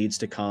 Judgment needs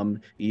to come.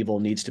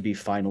 Evil needs to be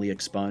finally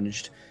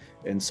expunged.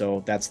 And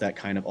so that's that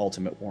kind of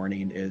ultimate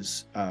warning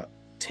is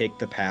take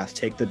the path,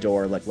 take the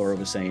door, like Laura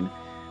was saying,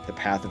 the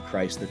path of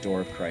Christ, the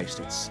door of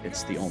Christ.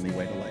 It's the only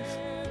way to life.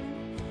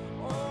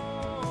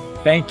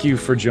 Thank you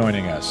for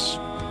joining us.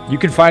 You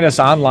can find us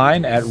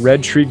online at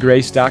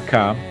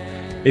redtreegrace.com.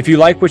 If you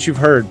like what you've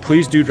heard,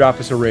 please do drop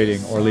us a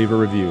rating or leave a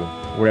review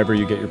wherever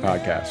you get your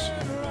podcasts.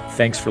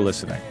 Thanks for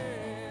listening.